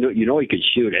 Because he could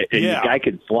shoot it, and the guy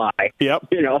could fly.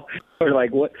 Yep. Or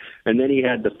like what? And then he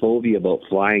had the phobia about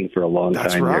flying for a long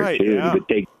time there too. Yeah.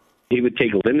 He would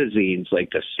take limousines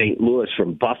like to St. Louis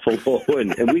from Buffalo,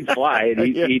 and we'd fly, and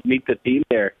he'd meet the team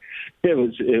there. It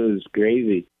was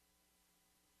crazy.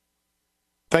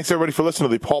 Thanks, everybody, for listening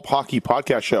to the Pulp Hockey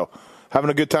Podcast Show. Having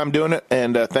a good time doing it,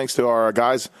 and thanks to our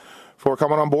guys for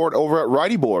coming on board over at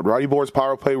Righty Board. Righty Board's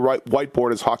Power Play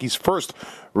Whiteboard is hockey's first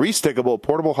restickable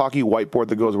portable hockey whiteboard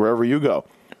that goes wherever you go.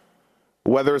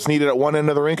 Whether it's needed at one end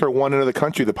of the rink or one end of the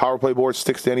country, the Power Play board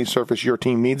sticks to any surface your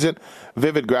team needs it.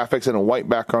 Vivid graphics and a white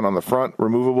background on the front.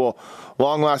 Removable,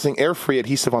 long-lasting, air-free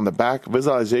adhesive on the back.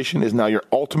 Visualization is now your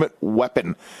ultimate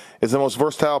weapon. It's the most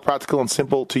versatile, practical, and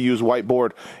simple-to-use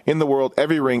whiteboard in the world.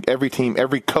 Every rink, every team,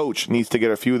 every coach needs to get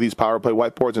a few of these Power Play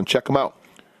whiteboards and check them out.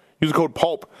 Use the code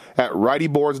PULP at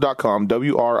rightyboards.com,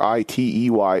 WRITEY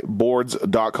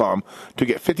boards.com, to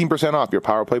get 15% off your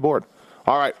Power Play board.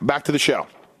 All right, back to the show.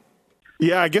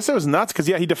 Yeah, I guess it was nuts because,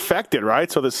 he defected,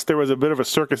 right? So there was a bit of a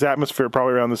circus atmosphere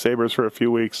probably around the Sabres for a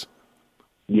few weeks.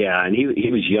 Yeah, and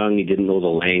he was young. He didn't know the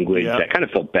language. I kind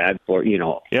of felt bad for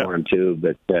him too.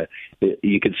 But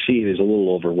you could see he was a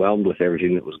little overwhelmed with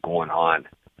everything that was going on.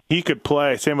 He could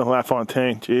play. Same with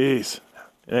LaFontaine. Jeez.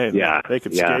 Hey, they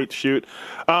could skate, shoot.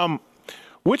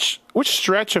 Which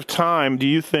stretch of time do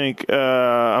you think?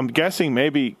 I'm guessing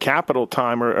maybe Capital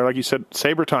time or like you said,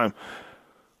 Sabre time.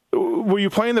 Were you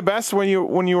playing the best when you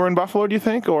were in Buffalo, do you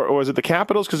think? Or was it the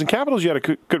Capitals? Because in Capitals you had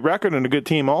a good record and a good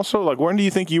team also. Like, when do you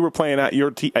think you were playing at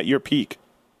your peak?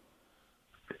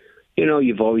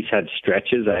 You've always had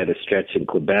stretches. I had a stretch in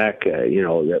Quebec,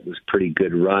 that was pretty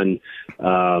good run.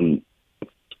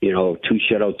 2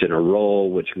 shutouts in a row,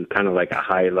 which was kind of like a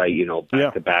highlight,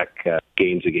 back-to-back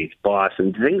games against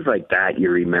Boston, things like that. You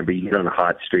remember, you get on a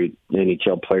hot streak,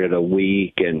 NHL Player of the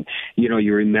Week, and,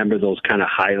 you remember those kind of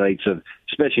highlights of,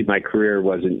 especially my career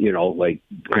wasn't, like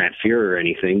Grant Fuhrer or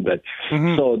anything, but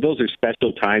so those are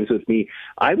special times with me.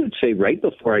 I would say right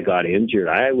before I got injured,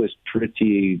 I was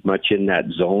pretty much in that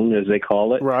zone, as they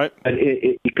call it. Right.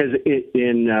 Because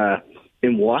in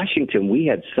Washington, we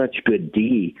had such good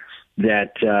D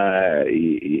that,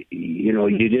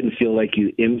 you didn't feel like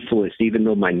you influenced, even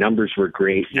though my numbers were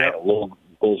great. I had a low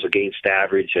goals against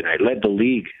average, and I led the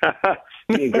league.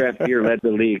 Me and Grant Fuhrer led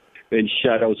the league in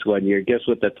shutouts one year. Guess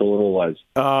what the total was?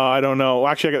 I don't know.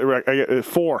 Actually, I got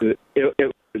 4.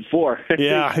 It 4.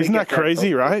 Yeah, isn't that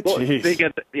crazy, right? Jeez. They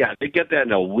get that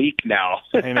in a week now.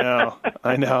 I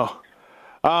know.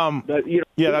 Our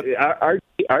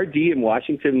D in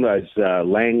Washington was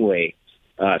Langley,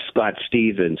 Scott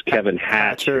Stevens, Kevin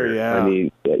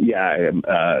Hatcher.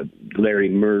 Larry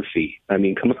Murphy. I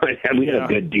mean, come on, we had a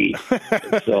good D.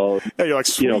 So you're like,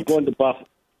 sweet.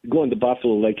 Going to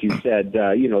Buffalo, like you said,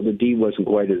 the D wasn't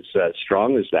quite as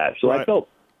strong as that. So I felt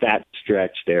that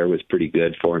stretch there was pretty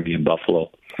good for me in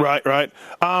Buffalo. Right.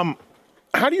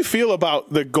 How do you feel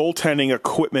about the goaltending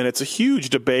equipment? It's a huge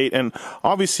debate, and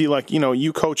obviously,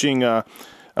 you coaching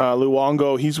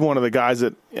Luongo, he's one of the guys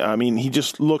that, he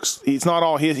just looks, he's not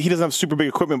all, he doesn't have super big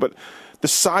equipment, but the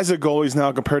size of goalies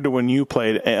now compared to when you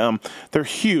played, they're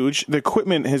huge. The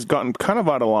equipment has gotten kind of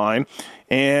out of line,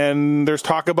 and there's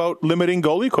talk about limiting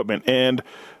goalie equipment. And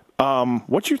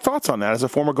what's your thoughts on that as a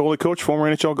former goalie coach,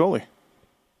 former NHL goalie?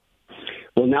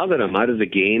 Well, now that I'm out of the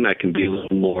game, I can be a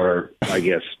little more, I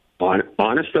guess,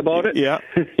 honest about it. Yeah.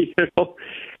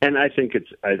 And I think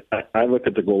I look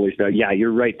at the goalies now. Yeah,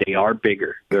 you're right. They are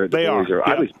bigger. They are. Yeah.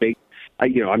 I was big.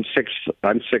 I'm 6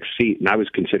 feet, and I was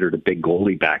considered a big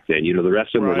goalie back then. The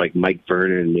rest of them were like Mike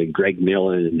Vernon and Greg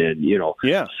Millen and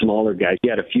smaller guys. You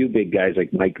had a few big guys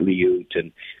like Mike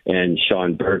Liut and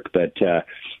Sean Burke, but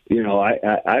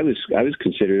I was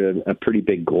considered a pretty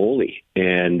big goalie,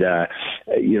 and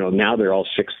now they're all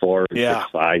 6'4",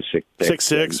 6'5",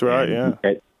 6'6", right? Yeah.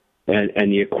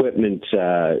 And the equipment,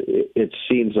 it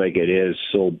seems like it is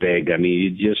so big. I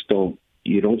mean, you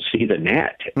don't see the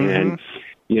net, and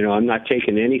I'm not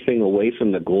taking anything away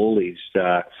from the goalies.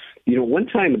 One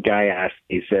time a guy asked,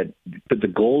 he said, "Could the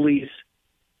goalies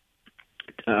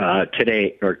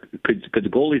today, or could the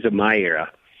goalies of my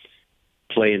era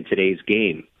play in today's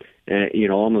game?"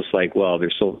 Almost like, well,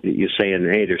 you're saying,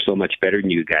 hey, they're so much better than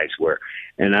you guys were.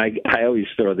 And I always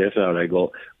throw this out. I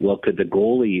go, well, could the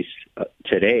goalies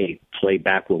today play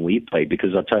back when we played?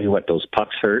 Because I'll tell you what, those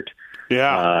pucks hurt.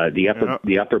 Yeah. The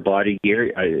upper body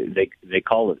gear, they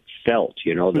call it felt.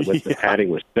 The padding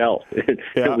was felt.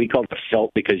 Yeah. We call it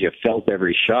felt because you felt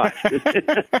every shot.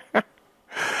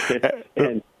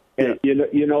 and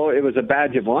it was a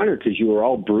badge of honor because you were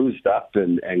all bruised up,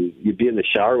 and you'd be in the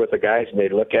shower with the guys, and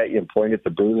they'd look at you and point at the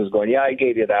bruises, going, "Yeah, I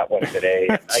gave you that one today."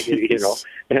 And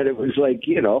and it was like,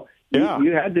 you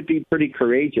had to be pretty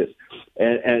courageous,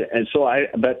 and so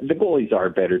but the goalies are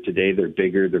better today. They're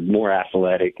bigger, they're more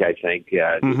athletic. I think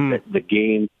the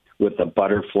game with the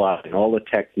butterfly and all the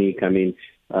technique. I mean,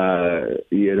 it's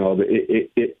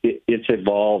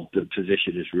evolved. The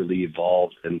position has really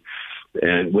evolved, and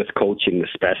with coaching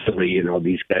especially,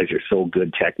 these guys are so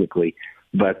good technically.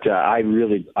 But I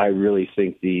really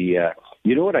think they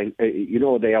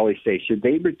always say, should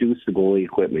they reduce the goalie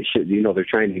equipment? They're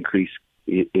trying to increase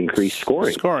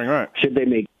scoring. Scoring, right? Should they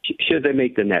make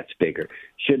the nets bigger?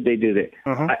 Should they do that?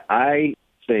 I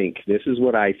think this is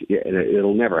what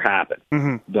it'll never happen.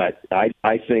 But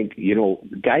I think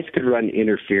guys could run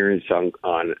interference on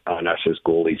us as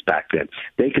goalies back then.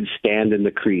 They could stand in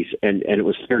the crease, and it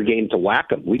was fair game to whack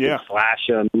them. We could flash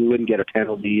them. We wouldn't get a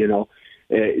penalty.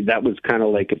 That was kind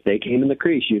of like if they came in the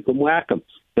crease, you could whack them,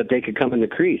 but they could come in the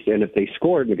crease, and if they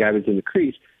scored and the guy was in the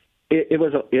crease, it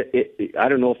was I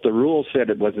don't know if the rules said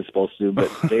it wasn't supposed to,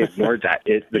 but they ignored that.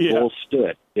 The goal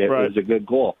stood. It was a good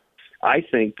goal. I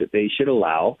think that they should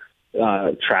allow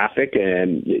traffic,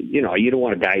 and you don't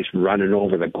want guys running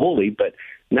over the goalie, but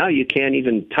now you can't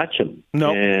even touch them.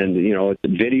 Nope. And it's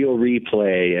video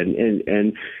replay, and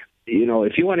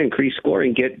if you want to increase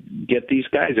scoring, get these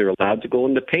guys. They're allowed to go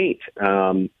in the paint.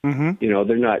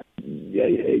 They're not.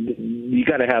 You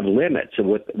got to have limits of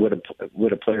what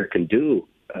a player can do,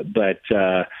 but.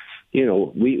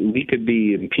 We could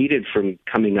be impeded from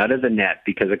coming out of the net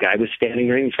because a guy was standing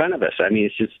right in front of us. I mean,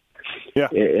 it's just,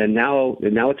 and now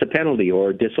it's a penalty or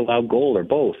a disallowed goal or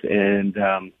both. And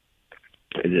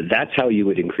that's how you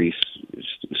would increase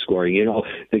scoring.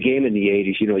 The game in the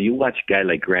 80s, you watch a guy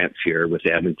like Grant Fuhr with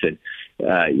Edmonton,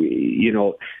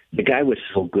 the guy was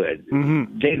so good.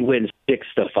 They'd win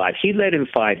 6-5. He led in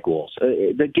 5 goals.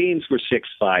 The games were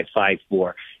 6-5,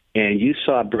 5-4. And you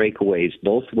saw breakaways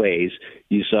both ways.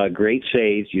 You saw great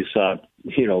saves. You saw,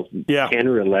 10 or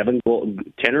 11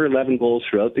 goals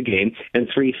throughout the game, and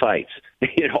 3 fights.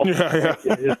 It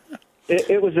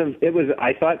was.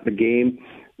 I thought the game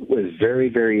was very,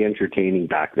 very entertaining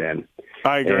back then.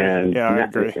 I agree. I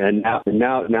agree. And now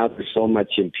there's so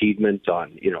much impediment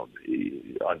on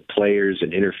players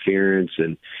and interference,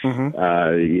 and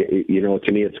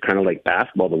to me it's kind of like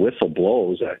basketball. The whistle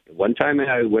blows. One time when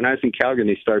I was in Calgary,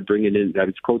 they started bringing in. I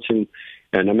was coaching,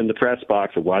 and I'm in the press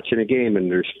box and watching a game,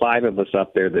 and there's 5 of us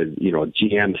up there. The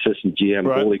GM, assistant GM,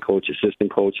 goalie coach,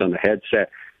 assistant coach on the headset.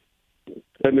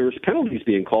 And there was penalties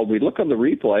being called. We'd look on the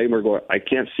replay, and we're going, I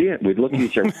can't see it. We'd look at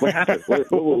each other. What happened?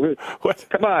 What?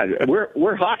 Come on,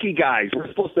 we're hockey guys. We're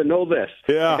supposed to know this.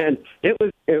 Yeah. And it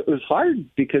was hard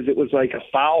because it was like a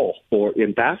foul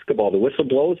in basketball. The whistle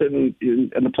blows and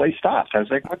the play stops. I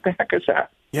was like, what the heck is that?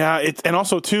 Yeah, and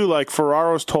also too, like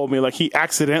Ferraro's told me, like he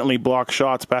accidentally blocked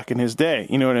shots back in his day.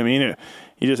 You know what I mean?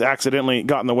 He just accidentally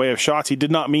got in the way of shots. He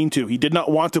did not mean to. He did not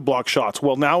want to block shots.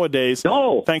 Well, nowadays,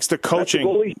 thanks to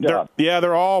coaching,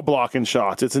 they're all blocking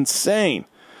shots. It's insane.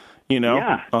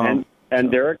 Yeah,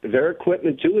 and their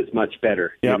equipment too is much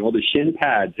better. Yep. The shin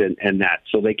pads and that,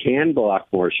 so they can block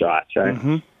more shots.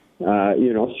 So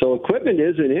equipment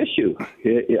is an issue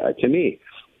to me.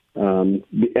 And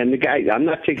the guys, I'm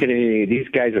not taking any. These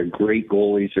guys are great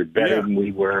goalies. They're better than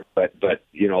we were. But let's.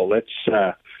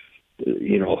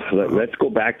 let's go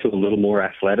back to a little more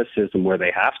athleticism where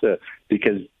they have to,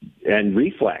 and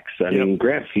reflex. I mean,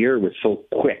 Grant Fuhr was so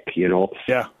quick,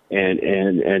 Yeah.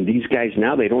 And these guys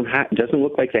now, it doesn't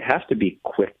look like they have to be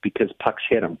quick because pucks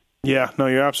hit them. Yeah, no,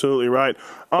 you're absolutely right.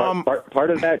 Part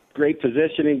of that great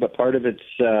positioning, but part of it's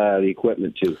the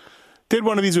equipment too. Did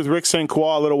one of these with Rick St.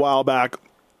 Croix a little while back.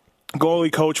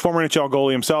 Goalie coach, former NHL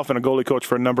goalie himself, and a goalie coach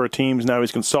for a number of teams. Now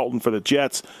he's consultant for the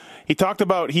Jets. He talked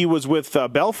about he was with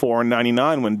Belfour in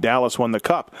 '99 when Dallas won the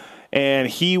Cup, and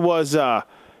he was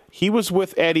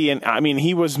with Eddie, and I mean,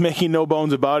 he was making no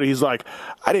bones about it. He's like,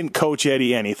 I didn't coach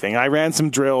Eddie anything. I ran some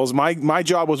drills. My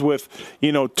job was with,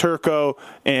 Turco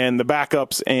and the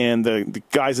backups and the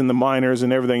guys in the minors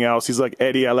and everything else. He's like,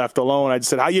 Eddie, I left alone. I just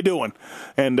said, how you doing?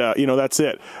 And, that's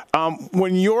it.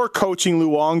 When you're coaching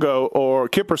Luongo or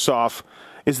Kiprusoff,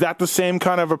 is that the same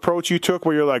kind of approach you took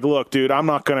where you're like, look, dude, I'm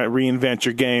not going to reinvent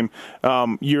your game.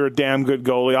 You're a damn good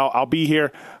goalie. I'll be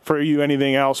here for you,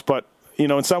 anything else, but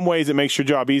in some ways it makes your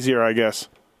job easier, I guess.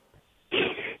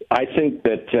 I think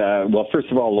that,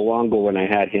 first of all, Luongo, when I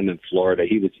had him in Florida,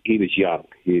 he was young.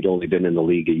 He'd only been in the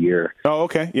league a year. Oh,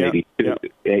 okay. Yeah. Maybe two.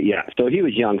 Yeah. So he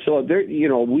was young. So there,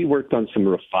 we worked on some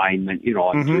refinement,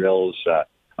 on drills.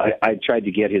 I tried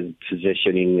to get his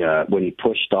positioning when he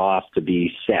pushed off to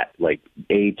be set, like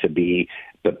A to B,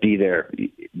 but be there,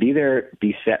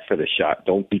 be set for the shot.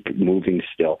 Don't be moving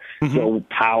still. So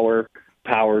power,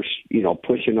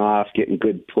 pushing off, getting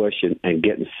good push, and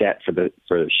getting set for the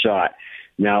shot.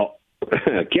 Now,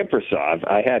 Kiprusoff,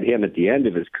 I had him at the end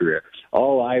of his career.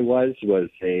 All I was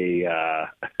a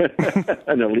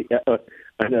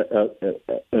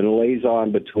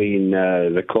liaison between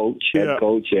the head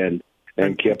coach, and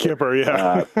Kipper.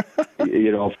 Yeah.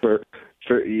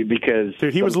 Because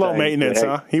dude, he was low maintenance,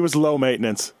 huh? He was low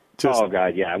maintenance. Oh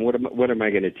God, yeah. And what am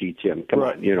I going to teach him? Come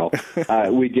on,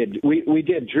 we did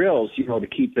drills, to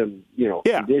keep them,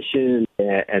 conditioned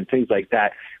and things like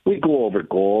that. We go over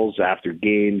goals after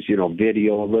games,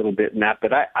 video a little bit and that.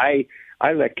 But I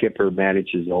let Kipper manage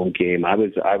his own game. I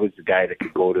was the guy that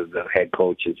could go to the head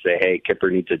coach and say, hey, Kipper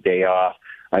needs a day off.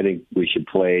 I think we should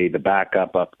play the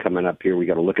backup coming up here. We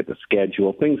got to look at the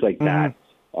schedule, things like that.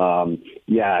 And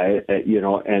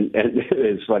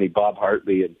it's funny, Bob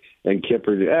Hartley and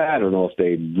Kipper, I don't know if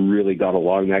they really got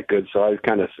along that good, so I was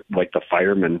kind of like the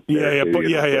fireman. But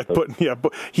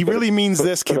he really means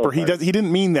this, Kipper. He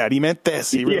didn't mean that. He meant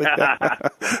this. He really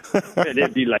and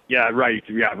it'd be like, right,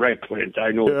 Clint.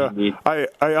 I know what you mean.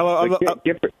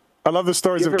 I love the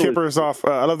stories of Kiprusoff.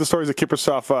 I love the stories of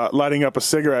Kiprusoff lighting up a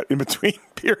cigarette in between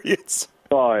periods.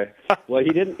 Oh, well, he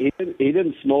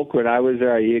didn't smoke when I was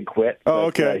there. He had quit. Oh,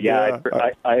 okay.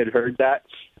 I had heard that.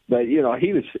 But, he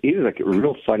was like a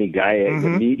real funny guy. The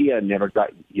media never got,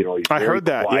 he's I heard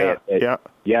that, quiet.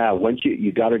 Yeah. Once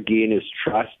you got to gain his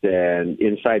trust, and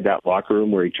inside that locker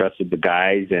room where he trusted the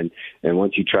guys, and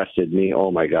once he trusted me,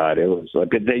 oh my God, it was like,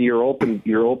 but then you're open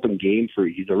game for,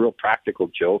 he's a real practical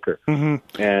joker.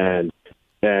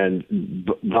 And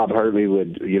Bob Hartley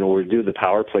would do the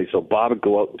power play. So Bob would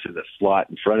go out into the slot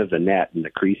in front of the net in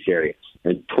the crease area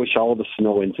and push all the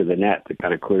snow into the net to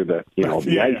kind of clear the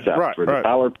ice up for the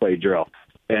power play drill.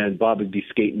 And Bob would be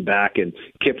skating back, and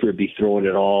Kipper would be throwing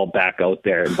it all back out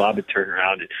there. And Bob would turn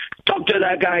around and talk to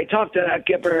that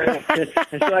Kipper. And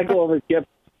so I go over to Kipper.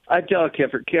 I tell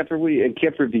Kipper, and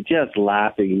Kipper would be just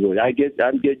laughing. He goes, I'm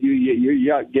getting you,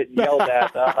 you're getting yelled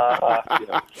at.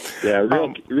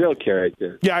 Real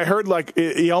character. Yeah, I heard like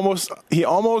he almost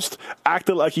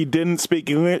acted like he didn't speak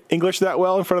English that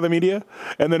well in front of the media,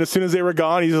 and then as soon as they were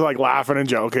gone, he's just like laughing and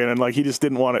joking, and like he just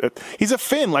didn't want it. He's a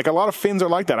Finn. Like a lot of Finns are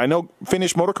like that. I know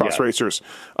Finnish motocross racers.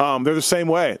 They're the same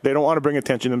way. They don't want to bring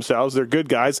attention themselves. They're good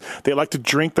guys. They like to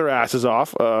drink their asses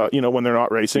off, when they're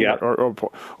not racing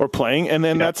or playing, and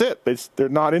then that's it. They're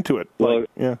not into it.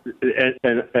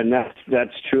 And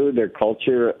that's true. Their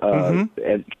culture.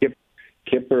 And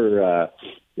Kipper.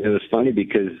 It was funny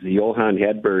because Johan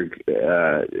Hedberg.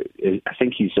 I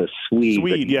think he's a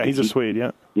Swede. He's a Swede.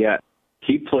 Yeah. Yeah.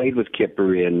 He played with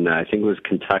Kipper in I think it was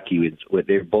Kentucky.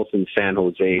 They were both in San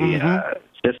Jose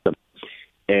system,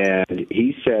 and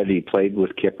he said he played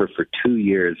with Kipper for 2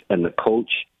 years, and the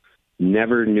coach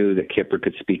never knew that Kipper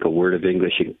could speak a word of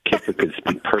English, and Kipper could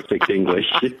speak perfect English.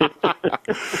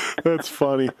 That's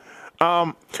funny.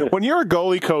 When you're a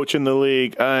goalie coach in the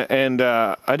league, and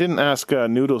I didn't ask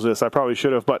Noodles this, I probably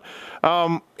should have, but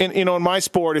in my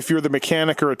sport, if you're the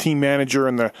mechanic or a team manager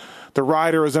and the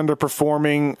rider is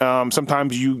underperforming.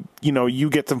 Sometimes you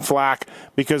get some flack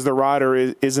because the rider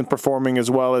isn't performing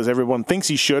as well as everyone thinks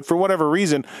he should for whatever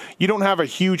reason. You don't have a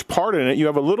huge part in it. You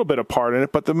have a little bit of part in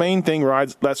it, but the main thing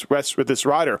rests with this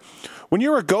rider. When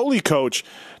you're a goalie coach,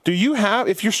 do you have,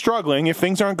 if you're struggling, if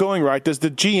things aren't going right, does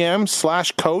the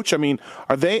GM/coach, I mean,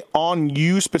 are they on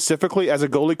you specifically as a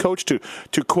goalie coach to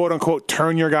quote unquote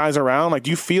turn your guys around? Like,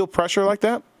 do you feel pressure like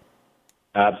that?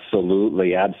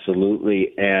 Absolutely.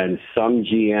 And some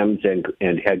GMs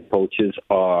and head coaches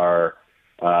are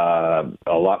a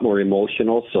lot more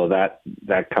emotional, so that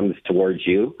comes towards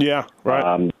you. Yeah,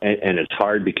 right. And it's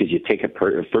hard because you take it.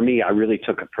 For me, I really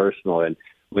took it personal, and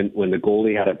when the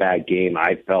goalie had a bad game,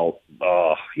 I felt,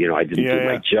 I didn't do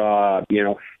my job,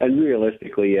 and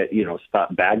realistically,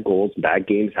 stop bad goals, bad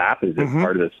games happens. It's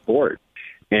part of the sport.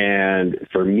 And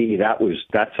for me,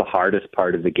 that's the hardest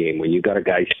part of the game, when you got a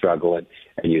guy struggling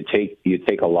and you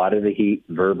take a lot of the heat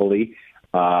verbally,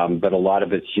 but a lot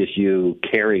of it's just you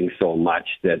caring so much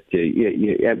that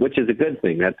which is a good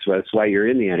thing. That's why you're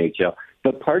in the NHL.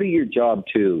 But part of your job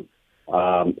too,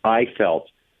 I felt,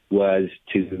 was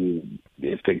to,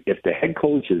 if the head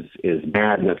coach is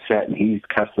mad and upset and he's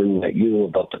cussing at you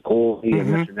about the goalie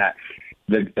and this and that,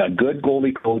 a good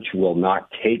goalie coach will not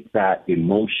take that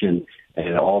emotion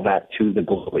and all that to the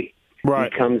goalie.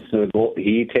 Right.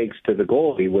 He takes to the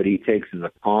goalie what he takes is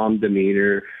a calm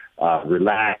demeanor,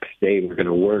 relax. Hey, we're going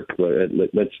to work.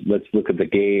 Let's look at the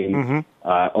game.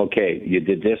 Okay, you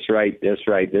did this right. This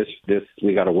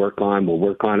we got to work on. We'll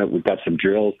work on it. We've got some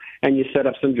drills, and you set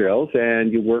up some drills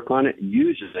and you work on it.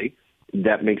 Usually,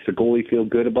 that makes the goalie feel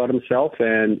good about himself,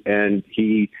 and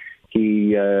he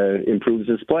improves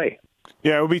his play.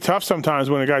 Yeah, it would be tough sometimes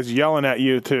when a guy's yelling at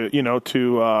you to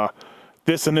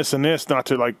this and this and this, not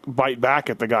to like bite back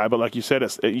at the guy, but like you said,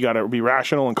 you got to be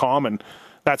rational and calm, and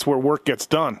that's where work gets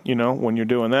done, when you're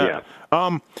doing that.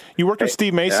 Yeah. You worked with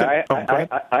Steve Mason.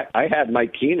 I had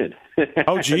Mike Keenan.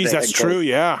 Oh, geez, that's true.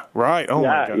 Yeah, right. Oh,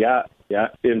 my God. Yeah,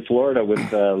 in Florida with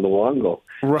Luongo.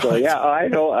 Right. So, yeah, I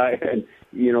know.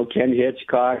 Ken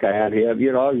Hitchcock, I had him,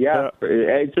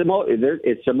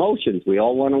 it's emotions. We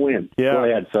all want to win. Yeah. Go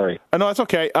ahead, sorry. No, that's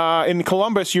okay. In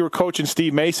Columbus, you were coaching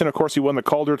Steve Mason. Of course, he won the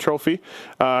Calder Trophy.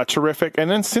 Terrific.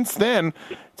 And then since then,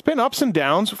 it's been ups and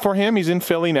downs for him. He's in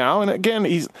Philly now. And again,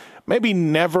 he's maybe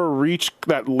never reached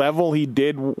that level he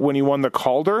did when he won the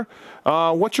Calder.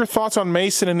 What's your thoughts on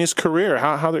Mason and his career?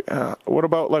 What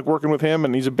about like working with him?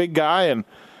 And he's a big guy. And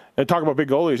talk about big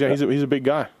goalies. Yeah, he's a big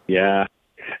guy. Yeah.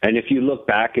 And if you look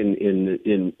back in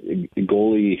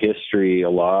goalie history, a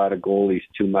lot of goalies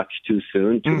too much too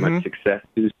soon, too much success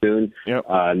too soon,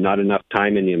 not enough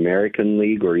time in the American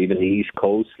League or even the East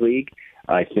Coast League.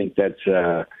 I think that's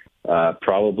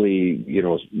probably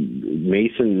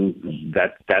Mason.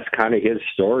 That's kind of his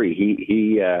story.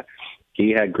 He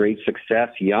had great success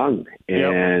young,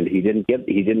 and he didn't get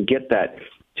that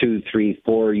 2, 3,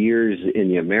 4 years in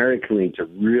the American League to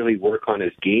really work on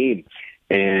his game.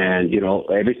 And,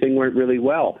 everything went really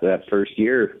well that first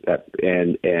year.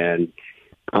 And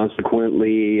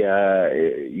consequently,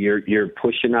 you're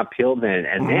pushing uphill then.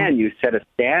 And then you set a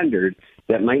standard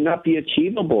that might not be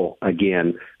achievable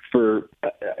again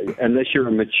unless you're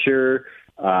a mature,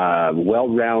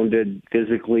 well-rounded,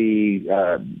 physically,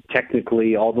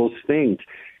 technically, all those things.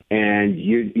 And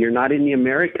you're not in the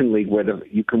American League where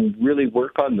you can really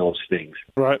work on those things.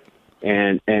 Right.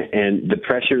 And the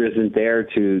pressure isn't there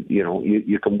to,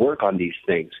 you can work on these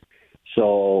things.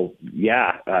 So,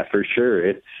 for sure.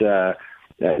 It's,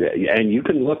 and you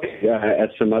can look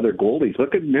at some other goalies.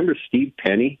 Remember Steve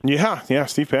Penny? Yeah.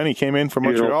 Steve Penny came in from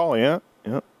Montreal. Yeah.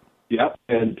 Yep.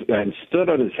 And stood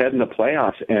on his head in the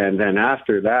playoffs. And then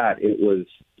after that, it was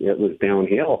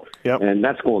downhill. Yep. And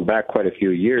that's going back quite a few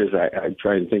years. I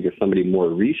try and think of somebody more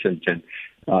recent. And,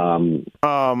 they're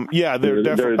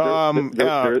definitely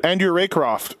Andrew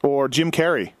Raycroft or Jim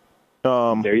Carey.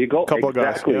 There you go. Couple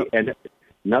exactly. of guys. And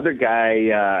another guy,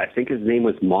 I think his name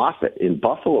was Moffat in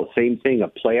Buffalo. Same thing, a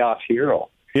playoff hero.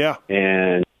 Yeah.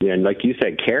 And like you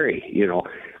said, Carey.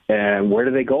 And where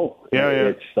do they go? Yeah.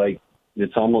 It's like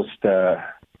it's almost.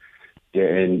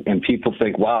 And people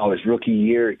think, wow, his rookie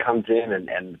year, it comes in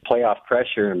and playoff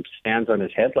pressure and stands on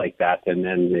his head like that, and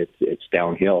then it's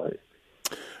downhill.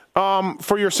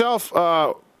 For yourself,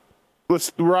 we'll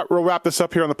wrap this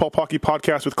up here on the Pulp Hockey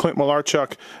Podcast with Clint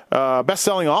Malarchuk,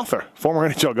 best-selling author, former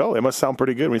NHL goalie. It must sound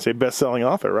pretty good when you say best-selling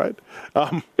author, right?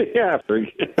 Yeah,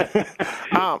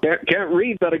 can't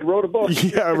read, but I wrote a book.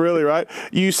 Yeah, really, right?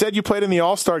 You said you played in the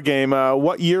All-Star game.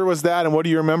 What year was that, and what do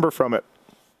you remember from it?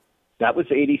 That was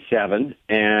 87,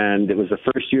 and it was the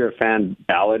first year of fan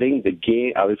balloting. The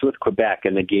game, I was with Quebec,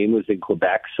 and the game was in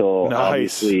Quebec, so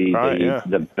obviously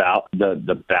the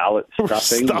ballot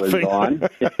stuffing was on.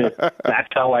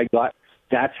 That's how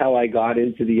I got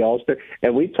into the All-Star.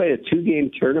 And we played a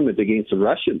 2-game tournament against the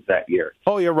Russians that year.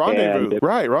 Oh, yeah, rendezvous.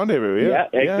 Rendezvous, yeah.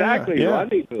 Yeah, exactly,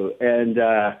 rendezvous. And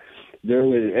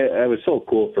it was so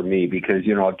cool for me because,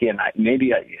 again, I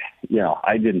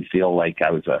didn't feel like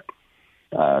I was a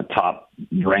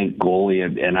top-ranked goalie.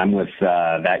 And I'm with,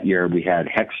 that year we had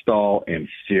Hextall and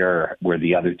Sear were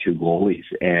the other 2 goalies.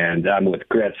 And I'm with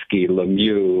Gretzky,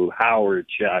 Lemieux,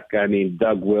 Malarchuk,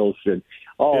 Doug Wilson,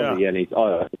 all the NHL.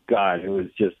 Oh, God, it was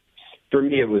just, for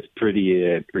me, it was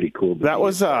pretty cool. That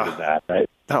was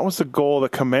the goal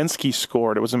that Kamensky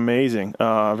scored. It was amazing.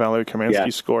 Valery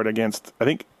Kamensky scored against, I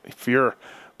think, Fuhr.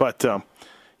 But,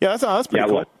 that's pretty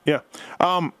cool. Yeah.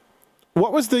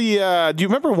 What was the do you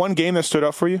remember one game that stood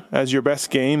out for you as your best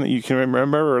game that you can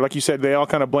remember? Or like you said, they all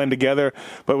kind of blend together.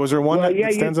 But was there one that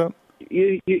stands out?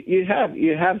 You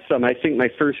have some. I think my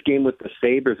first game with the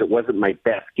Sabres, it wasn't my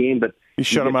best game, but you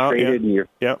shut them out. And your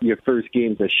first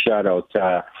game's a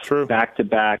shutout. True. Back to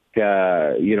back.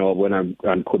 When I'm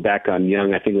on Quebec, I'm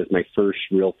young. I think it was my first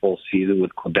real full season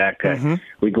with Quebec.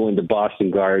 We go into Boston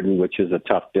Garden, which is a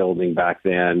tough building back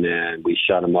then, and we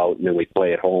shut them out. And then we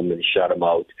play at home and shut them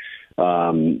out.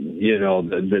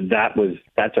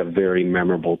 That's a very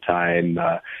memorable time.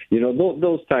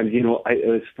 Those times, it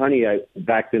was funny.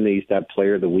 Back then they used to have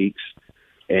Player of the Weeks,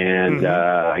 and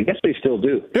I guess they still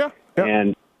do. Yeah.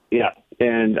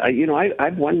 And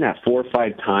I've won that 4 or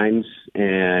 5 times,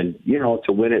 and to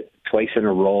win it twice in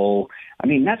a row.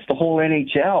 That's the whole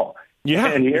NHL. Yeah,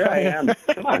 and here I am.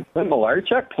 Come on, Clint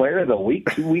Malarchuk, Player of the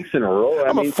Week, 2 weeks in a row.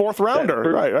 I'm a 4th rounder,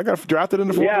 right? I got drafted in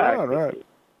the 4th round, right?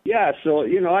 Yeah, so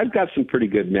I've got some pretty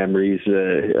good memories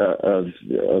of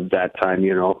that time.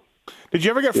 Did you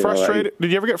ever get frustrated?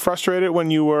 Did you ever get frustrated when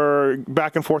you were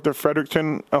back and forth to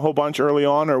Fredericton a whole bunch early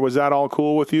on, or was that all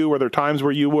cool with you? Were there times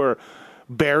where you were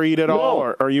buried at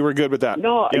all, or you were good with that?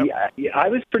 No, I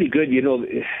was pretty good.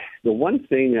 The one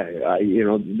thing,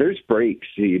 there's breaks.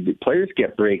 The players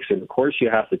get breaks, and of course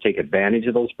you have to take advantage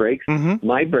of those breaks.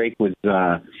 My break was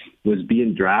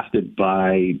being drafted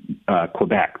by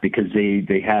Quebec because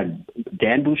they had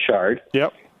Dan Bouchard.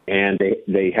 Yep. And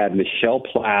they had Michel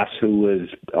Plasse, who was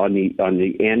on the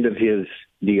end of his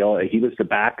deal. He was the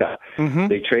backup.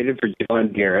 They traded for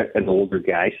John Garrett, an older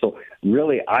guy. So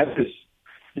really,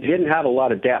 didn't have a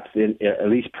lot of depth, at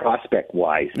least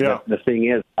prospect-wise. Yeah. The thing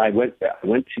is, I went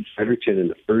to Fredericton in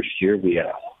the first year. We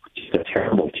had just a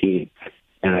terrible team,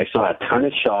 and I saw a ton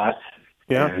of shots.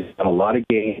 Yeah, and a lot of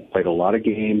games, played a lot of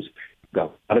games,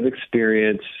 got a lot of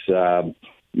experience. And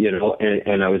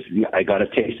I got a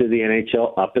taste of the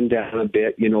NHL up and down a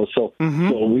bit. So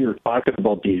we were talking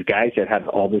about these guys that had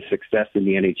all this success in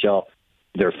the NHL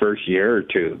their first year or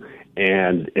two,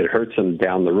 and it hurts them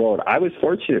down the road. I was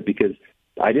fortunate because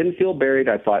I didn't feel buried.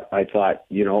 I thought,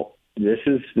 this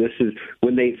is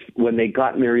when they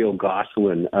got Mario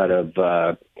Gosselin out of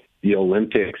the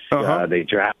Olympics. They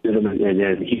drafted him, and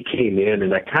then he came in,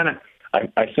 and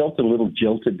I felt a little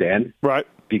jilted then, right?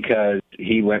 Because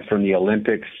he went from the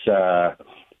Olympics,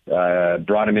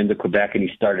 brought him into Quebec, and he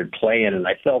started playing, and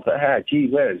I felt, gee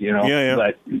whiz, Yeah.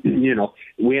 But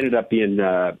we ended up being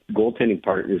goaltending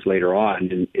partners later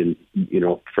on, in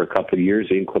for a couple of years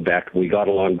in Quebec. We got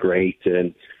along great,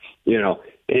 and he's a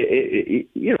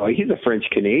French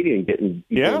Canadian getting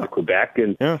to Quebec,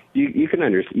 and you can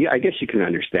understand. I guess you can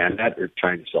understand that they're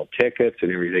trying to sell tickets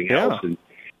and everything else, and.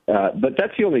 But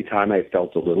that's the only time I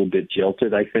felt a little bit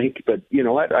jilted, I think. But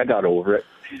I got over it.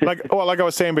 like I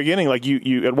was saying in the beginning, like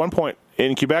you at one point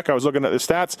in Quebec, I was looking at the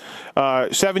stats.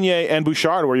 Sevigny and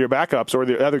Bouchard were your backups or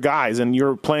the other guys, and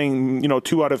you're playing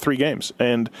 2 out of 3 games.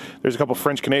 And there's a couple of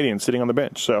French Canadians sitting on the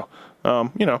bench. So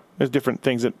there's different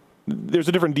things there's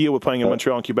a different deal with playing in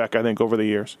Montreal and Quebec. I think over the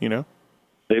years,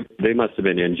 they must have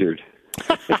been injured.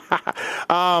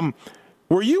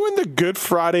 Were you in the Good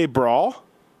Friday Brawl?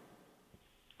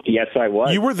 Yes, I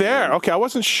was. You were there. Okay, I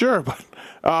wasn't sure, but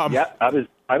yeah, I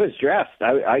was dressed.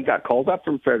 I got called up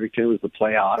from Fredericton. It was the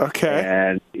playoffs. Okay,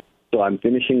 and so I'm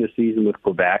finishing the season with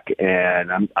Quebec,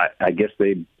 and I guess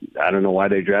I don't know why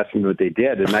they dressed me, but they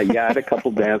did. And I had a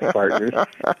couple dance partners.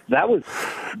 That was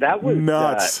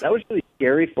nuts. That was really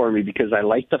scary for me because I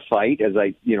like to fight. As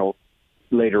I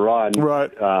later on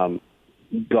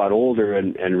got older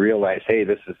and realized, hey,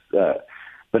 this is.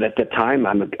 But at the time,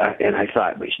 and I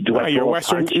thought, do I? You're a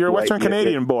Western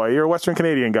Canadian boy. You're a Western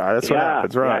Canadian guy. That's what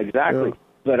happens, right? Yeah, exactly. Yeah.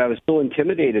 But I was so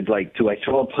intimidated. Like, do I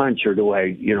throw a punch or do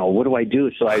I? What do I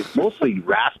do? So I was mostly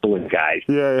wrestling guys.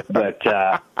 Yeah. But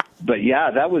But yeah,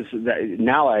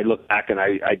 now I look back and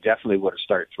I definitely would have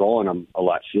started throwing them a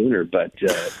lot sooner. But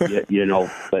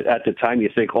but at the time you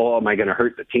think, oh, am I going to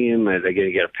hurt the team? Are they going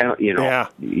to get a penalty?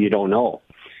 You don't know.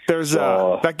 There's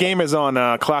that game is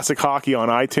on Classic Hockey on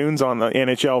iTunes on the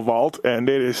NHL Vault, and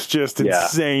it is just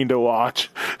insane to watch.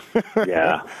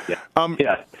 It's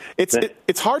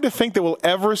hard to think that we'll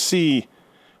ever see.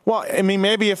 Well, I mean,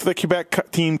 maybe if the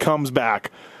Quebec team comes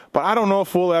back, but I don't know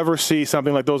if we'll ever see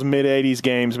something like those mid-'80s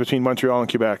games between Montreal and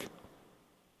Quebec.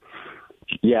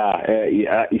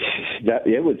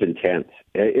 It was intense.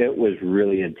 It was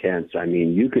really intense. I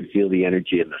mean, you could feel the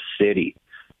energy in the city.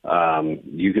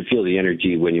 You could feel the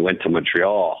energy when you went to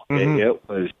Montreal.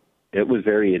 Mm-hmm. It was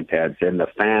very intense, and the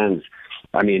fans.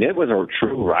 I mean, it was a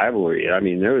true rivalry. I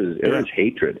mean, there was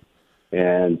hatred,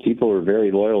 and people were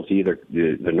very loyal to either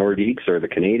the Nordiques or the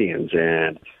Canadians.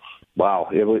 And wow,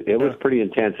 it was pretty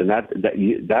intense, and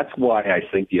that's why I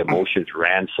think the emotions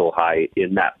ran so high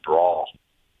in that brawl.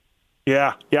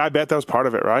 Yeah, I bet that was part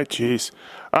of it, right? Jeez.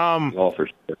 For sure.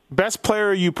 Best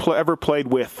player you ever played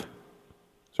with?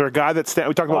 Is there a guy that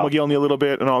we talked about McGillney a little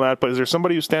bit and all that, but is there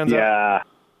somebody who stands out? Yeah.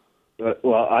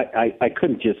 Well, I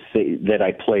couldn't just say that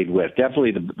I played with.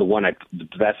 Definitely the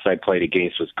best I played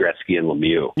against was Gretzky and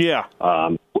Lemieux. Yeah.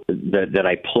 That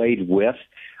I played with.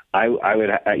 I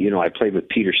played with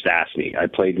Peter Stastny. I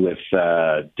played with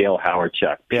Dale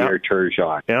Hawerchuk, Pierre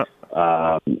Turgeon. Yeah.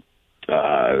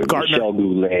 Michel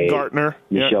Goulet,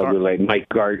 Goulet, Mike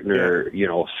Gardner,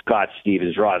 Scott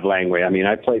Stevens, Rod Langway. I mean,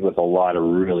 I played with a lot of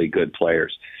really good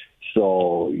players.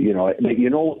 So, you know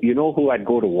who I'd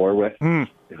go to war with?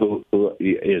 Who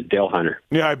is Dale Hunter?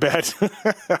 Yeah, I bet.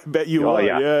 I bet you would.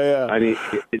 Yeah. I mean,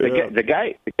 the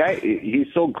guy, he's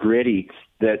so gritty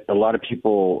that a lot of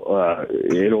people,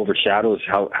 it overshadows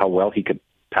how well he could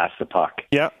pass the puck.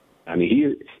 Yeah. I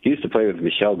mean, he used to play with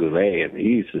Michel Goulet, and he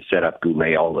used to set up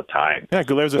Goulet all the time. Yeah,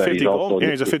 Goulet was a 50-goal.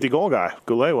 He's a 50-goal guy.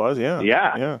 Goulet was, Yeah.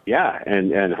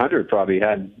 And Hunter probably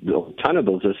had a ton of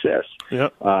those assists. Yeah.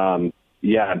 I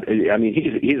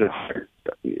mean, he's a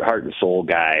heart and soul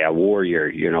guy, a warrior.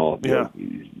 Yeah.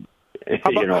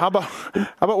 How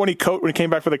about when he came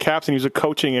back for the Caps and he was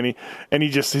coaching and he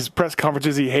just his press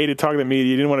conferences he hated talking to the media.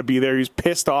 He didn't want to be there. He was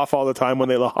pissed off all the time when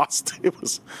they lost. It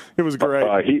was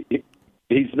great.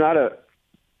 He's not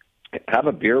have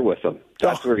a beer with him.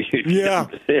 That's where you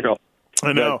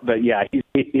I know. But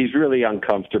he's really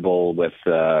uncomfortable with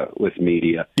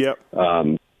media. Yep.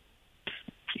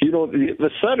 The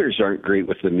Sutters aren't great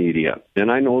with the media,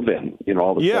 and I know them.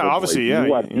 All the Sutter obviously,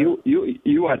 boys.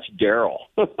 You watch Daryl.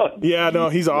 Yeah, no,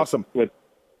 he's awesome.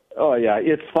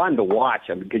 It's fun to watch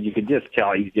him because you can just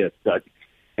tell he's just.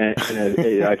 And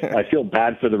I feel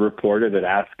bad for the reporter that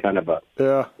asked kind of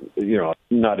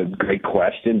not a great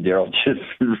question. Daryl just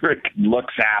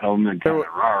looks at him and kind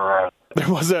of. There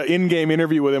was an in-game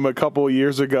interview with him a couple of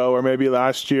years ago, or maybe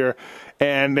last year,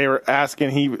 and they were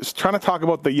asking. He was trying to talk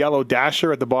about the yellow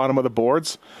dasher at the bottom of the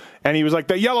boards, and he was like,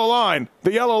 the yellow line,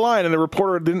 and the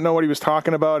reporter didn't know what he was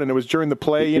talking about, and it was during the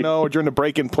play, or during the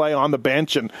break and play on the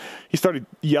bench, and he started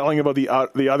yelling about the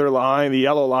other line, the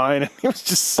yellow line, and it was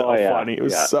just so funny. It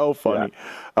was so funny.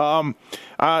 Yeah.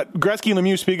 Gretzky and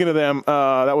Lemieux, speaking of them,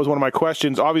 that was one of my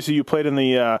questions. Obviously, you played in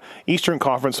the Eastern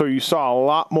Conference, so you saw a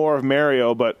lot more of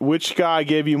Mario, but which guy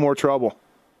gave you more trouble?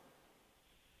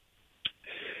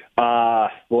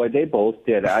 Boy, they both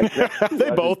did.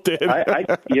 They both did.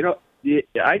 I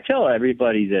tell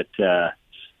everybody that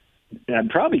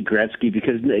probably Gretzky,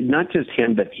 because not just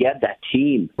him, but he had that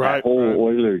team, that whole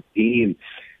Oiler team.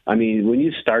 I mean, when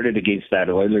you started against that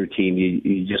Oiler team,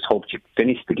 you just hoped you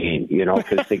finished the game,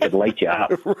 because they could light you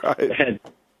up. Right.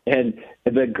 And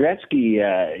the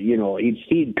Gretzky, he'd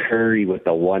feed Curry with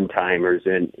the one-timers,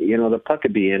 and, the puck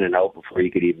could be in and out before you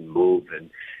could even move.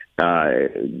 And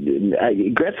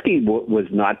Gretzky was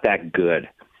not that good.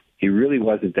 He really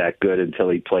wasn't that good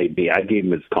until he played me. I gave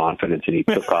him his confidence, and he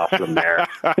took off from there.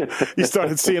 You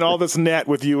started seeing all this net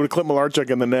with you and Clint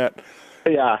Malarchuk in the net.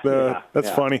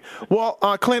 That's funny. Well,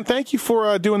 Clint, thank you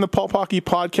for doing the Pulp Hockey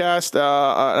podcast.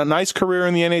 A nice career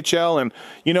in the NHL, and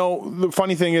the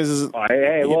funny thing is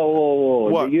hey, whoa!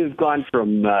 What? You've gone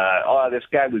from this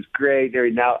guy was great.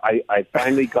 Now I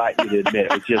finally got you to admit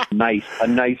it was just a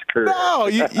nice career. No,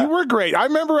 you were great. I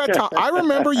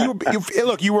remember you.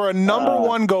 Look, you were a number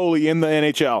one goalie in the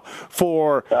NHL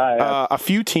for a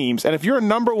few teams, and if you're a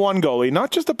number one goalie, not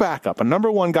just a backup, a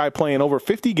number one guy playing over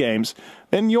 50 games,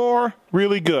 then you're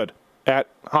really good at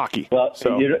hockey. Well,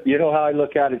 so you know how I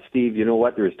look at it, Steve. You know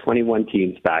what? There's 21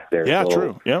 teams back there. Yeah, so,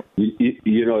 true. Yep.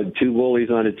 Two goalies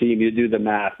on a team. You do the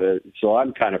math. So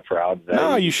I'm kind of proud.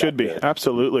 No, you should be.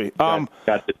 Absolutely.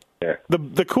 Got there.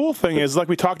 The cool thing is, like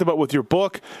we talked about with your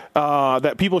book,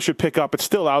 that people should pick up. It's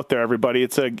still out there, everybody.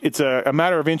 It's a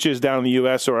matter of inches down in the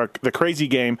U.S. or the Crazy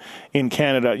Game in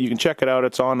Canada. You can check it out.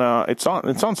 It's on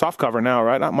softcover now,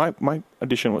 right? My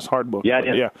edition was hardbook.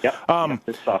 Yeah.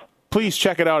 It's soft. Please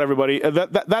check it out, everybody.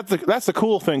 That's the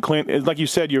cool thing, Clint. Is like you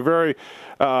said, you're very,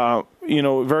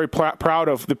 very proud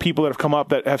of the people that have come up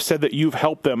that have said that you've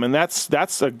helped them, and that's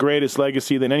the greatest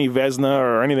legacy than any Vezina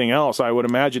or anything else, I would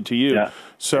imagine, to you. Yeah.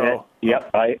 So.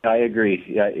 Yep, I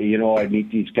agree. I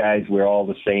meet these guys. We're all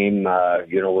the same.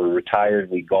 We're retired.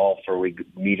 We golf or we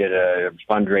meet at a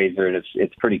fundraiser, and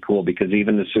it's pretty cool because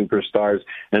even the superstars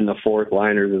and the fourth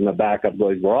liners and the backup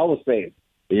boys, we're all the same.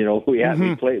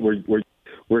 We play.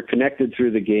 We're connected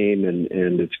through the game, and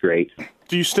it's great.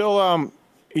 Do you still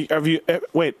have you?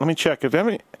 Wait, let me check. Did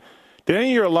any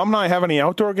of your alumni have any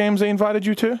outdoor games they invited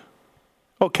you to?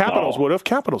 Oh, Capitals would have.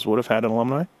 Capitals would have had an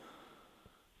alumni.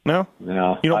 No.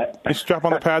 You don't you strap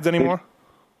on the pads anymore?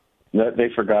 They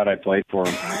forgot I played for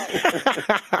them.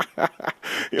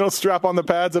 You don't strap on the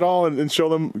pads at all and show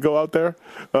them go out there.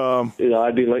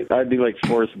 I'd be like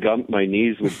Forrest Gump. My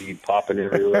knees would be popping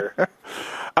everywhere.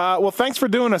 Well, thanks for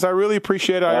doing this. I really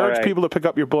appreciate it. I urge people to pick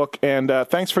up your book, and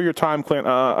thanks for your time, Clint.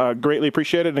 Greatly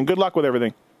appreciate it, and good luck with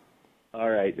everything. All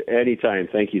right, anytime.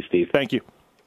 Thank you, Steve. Thank you.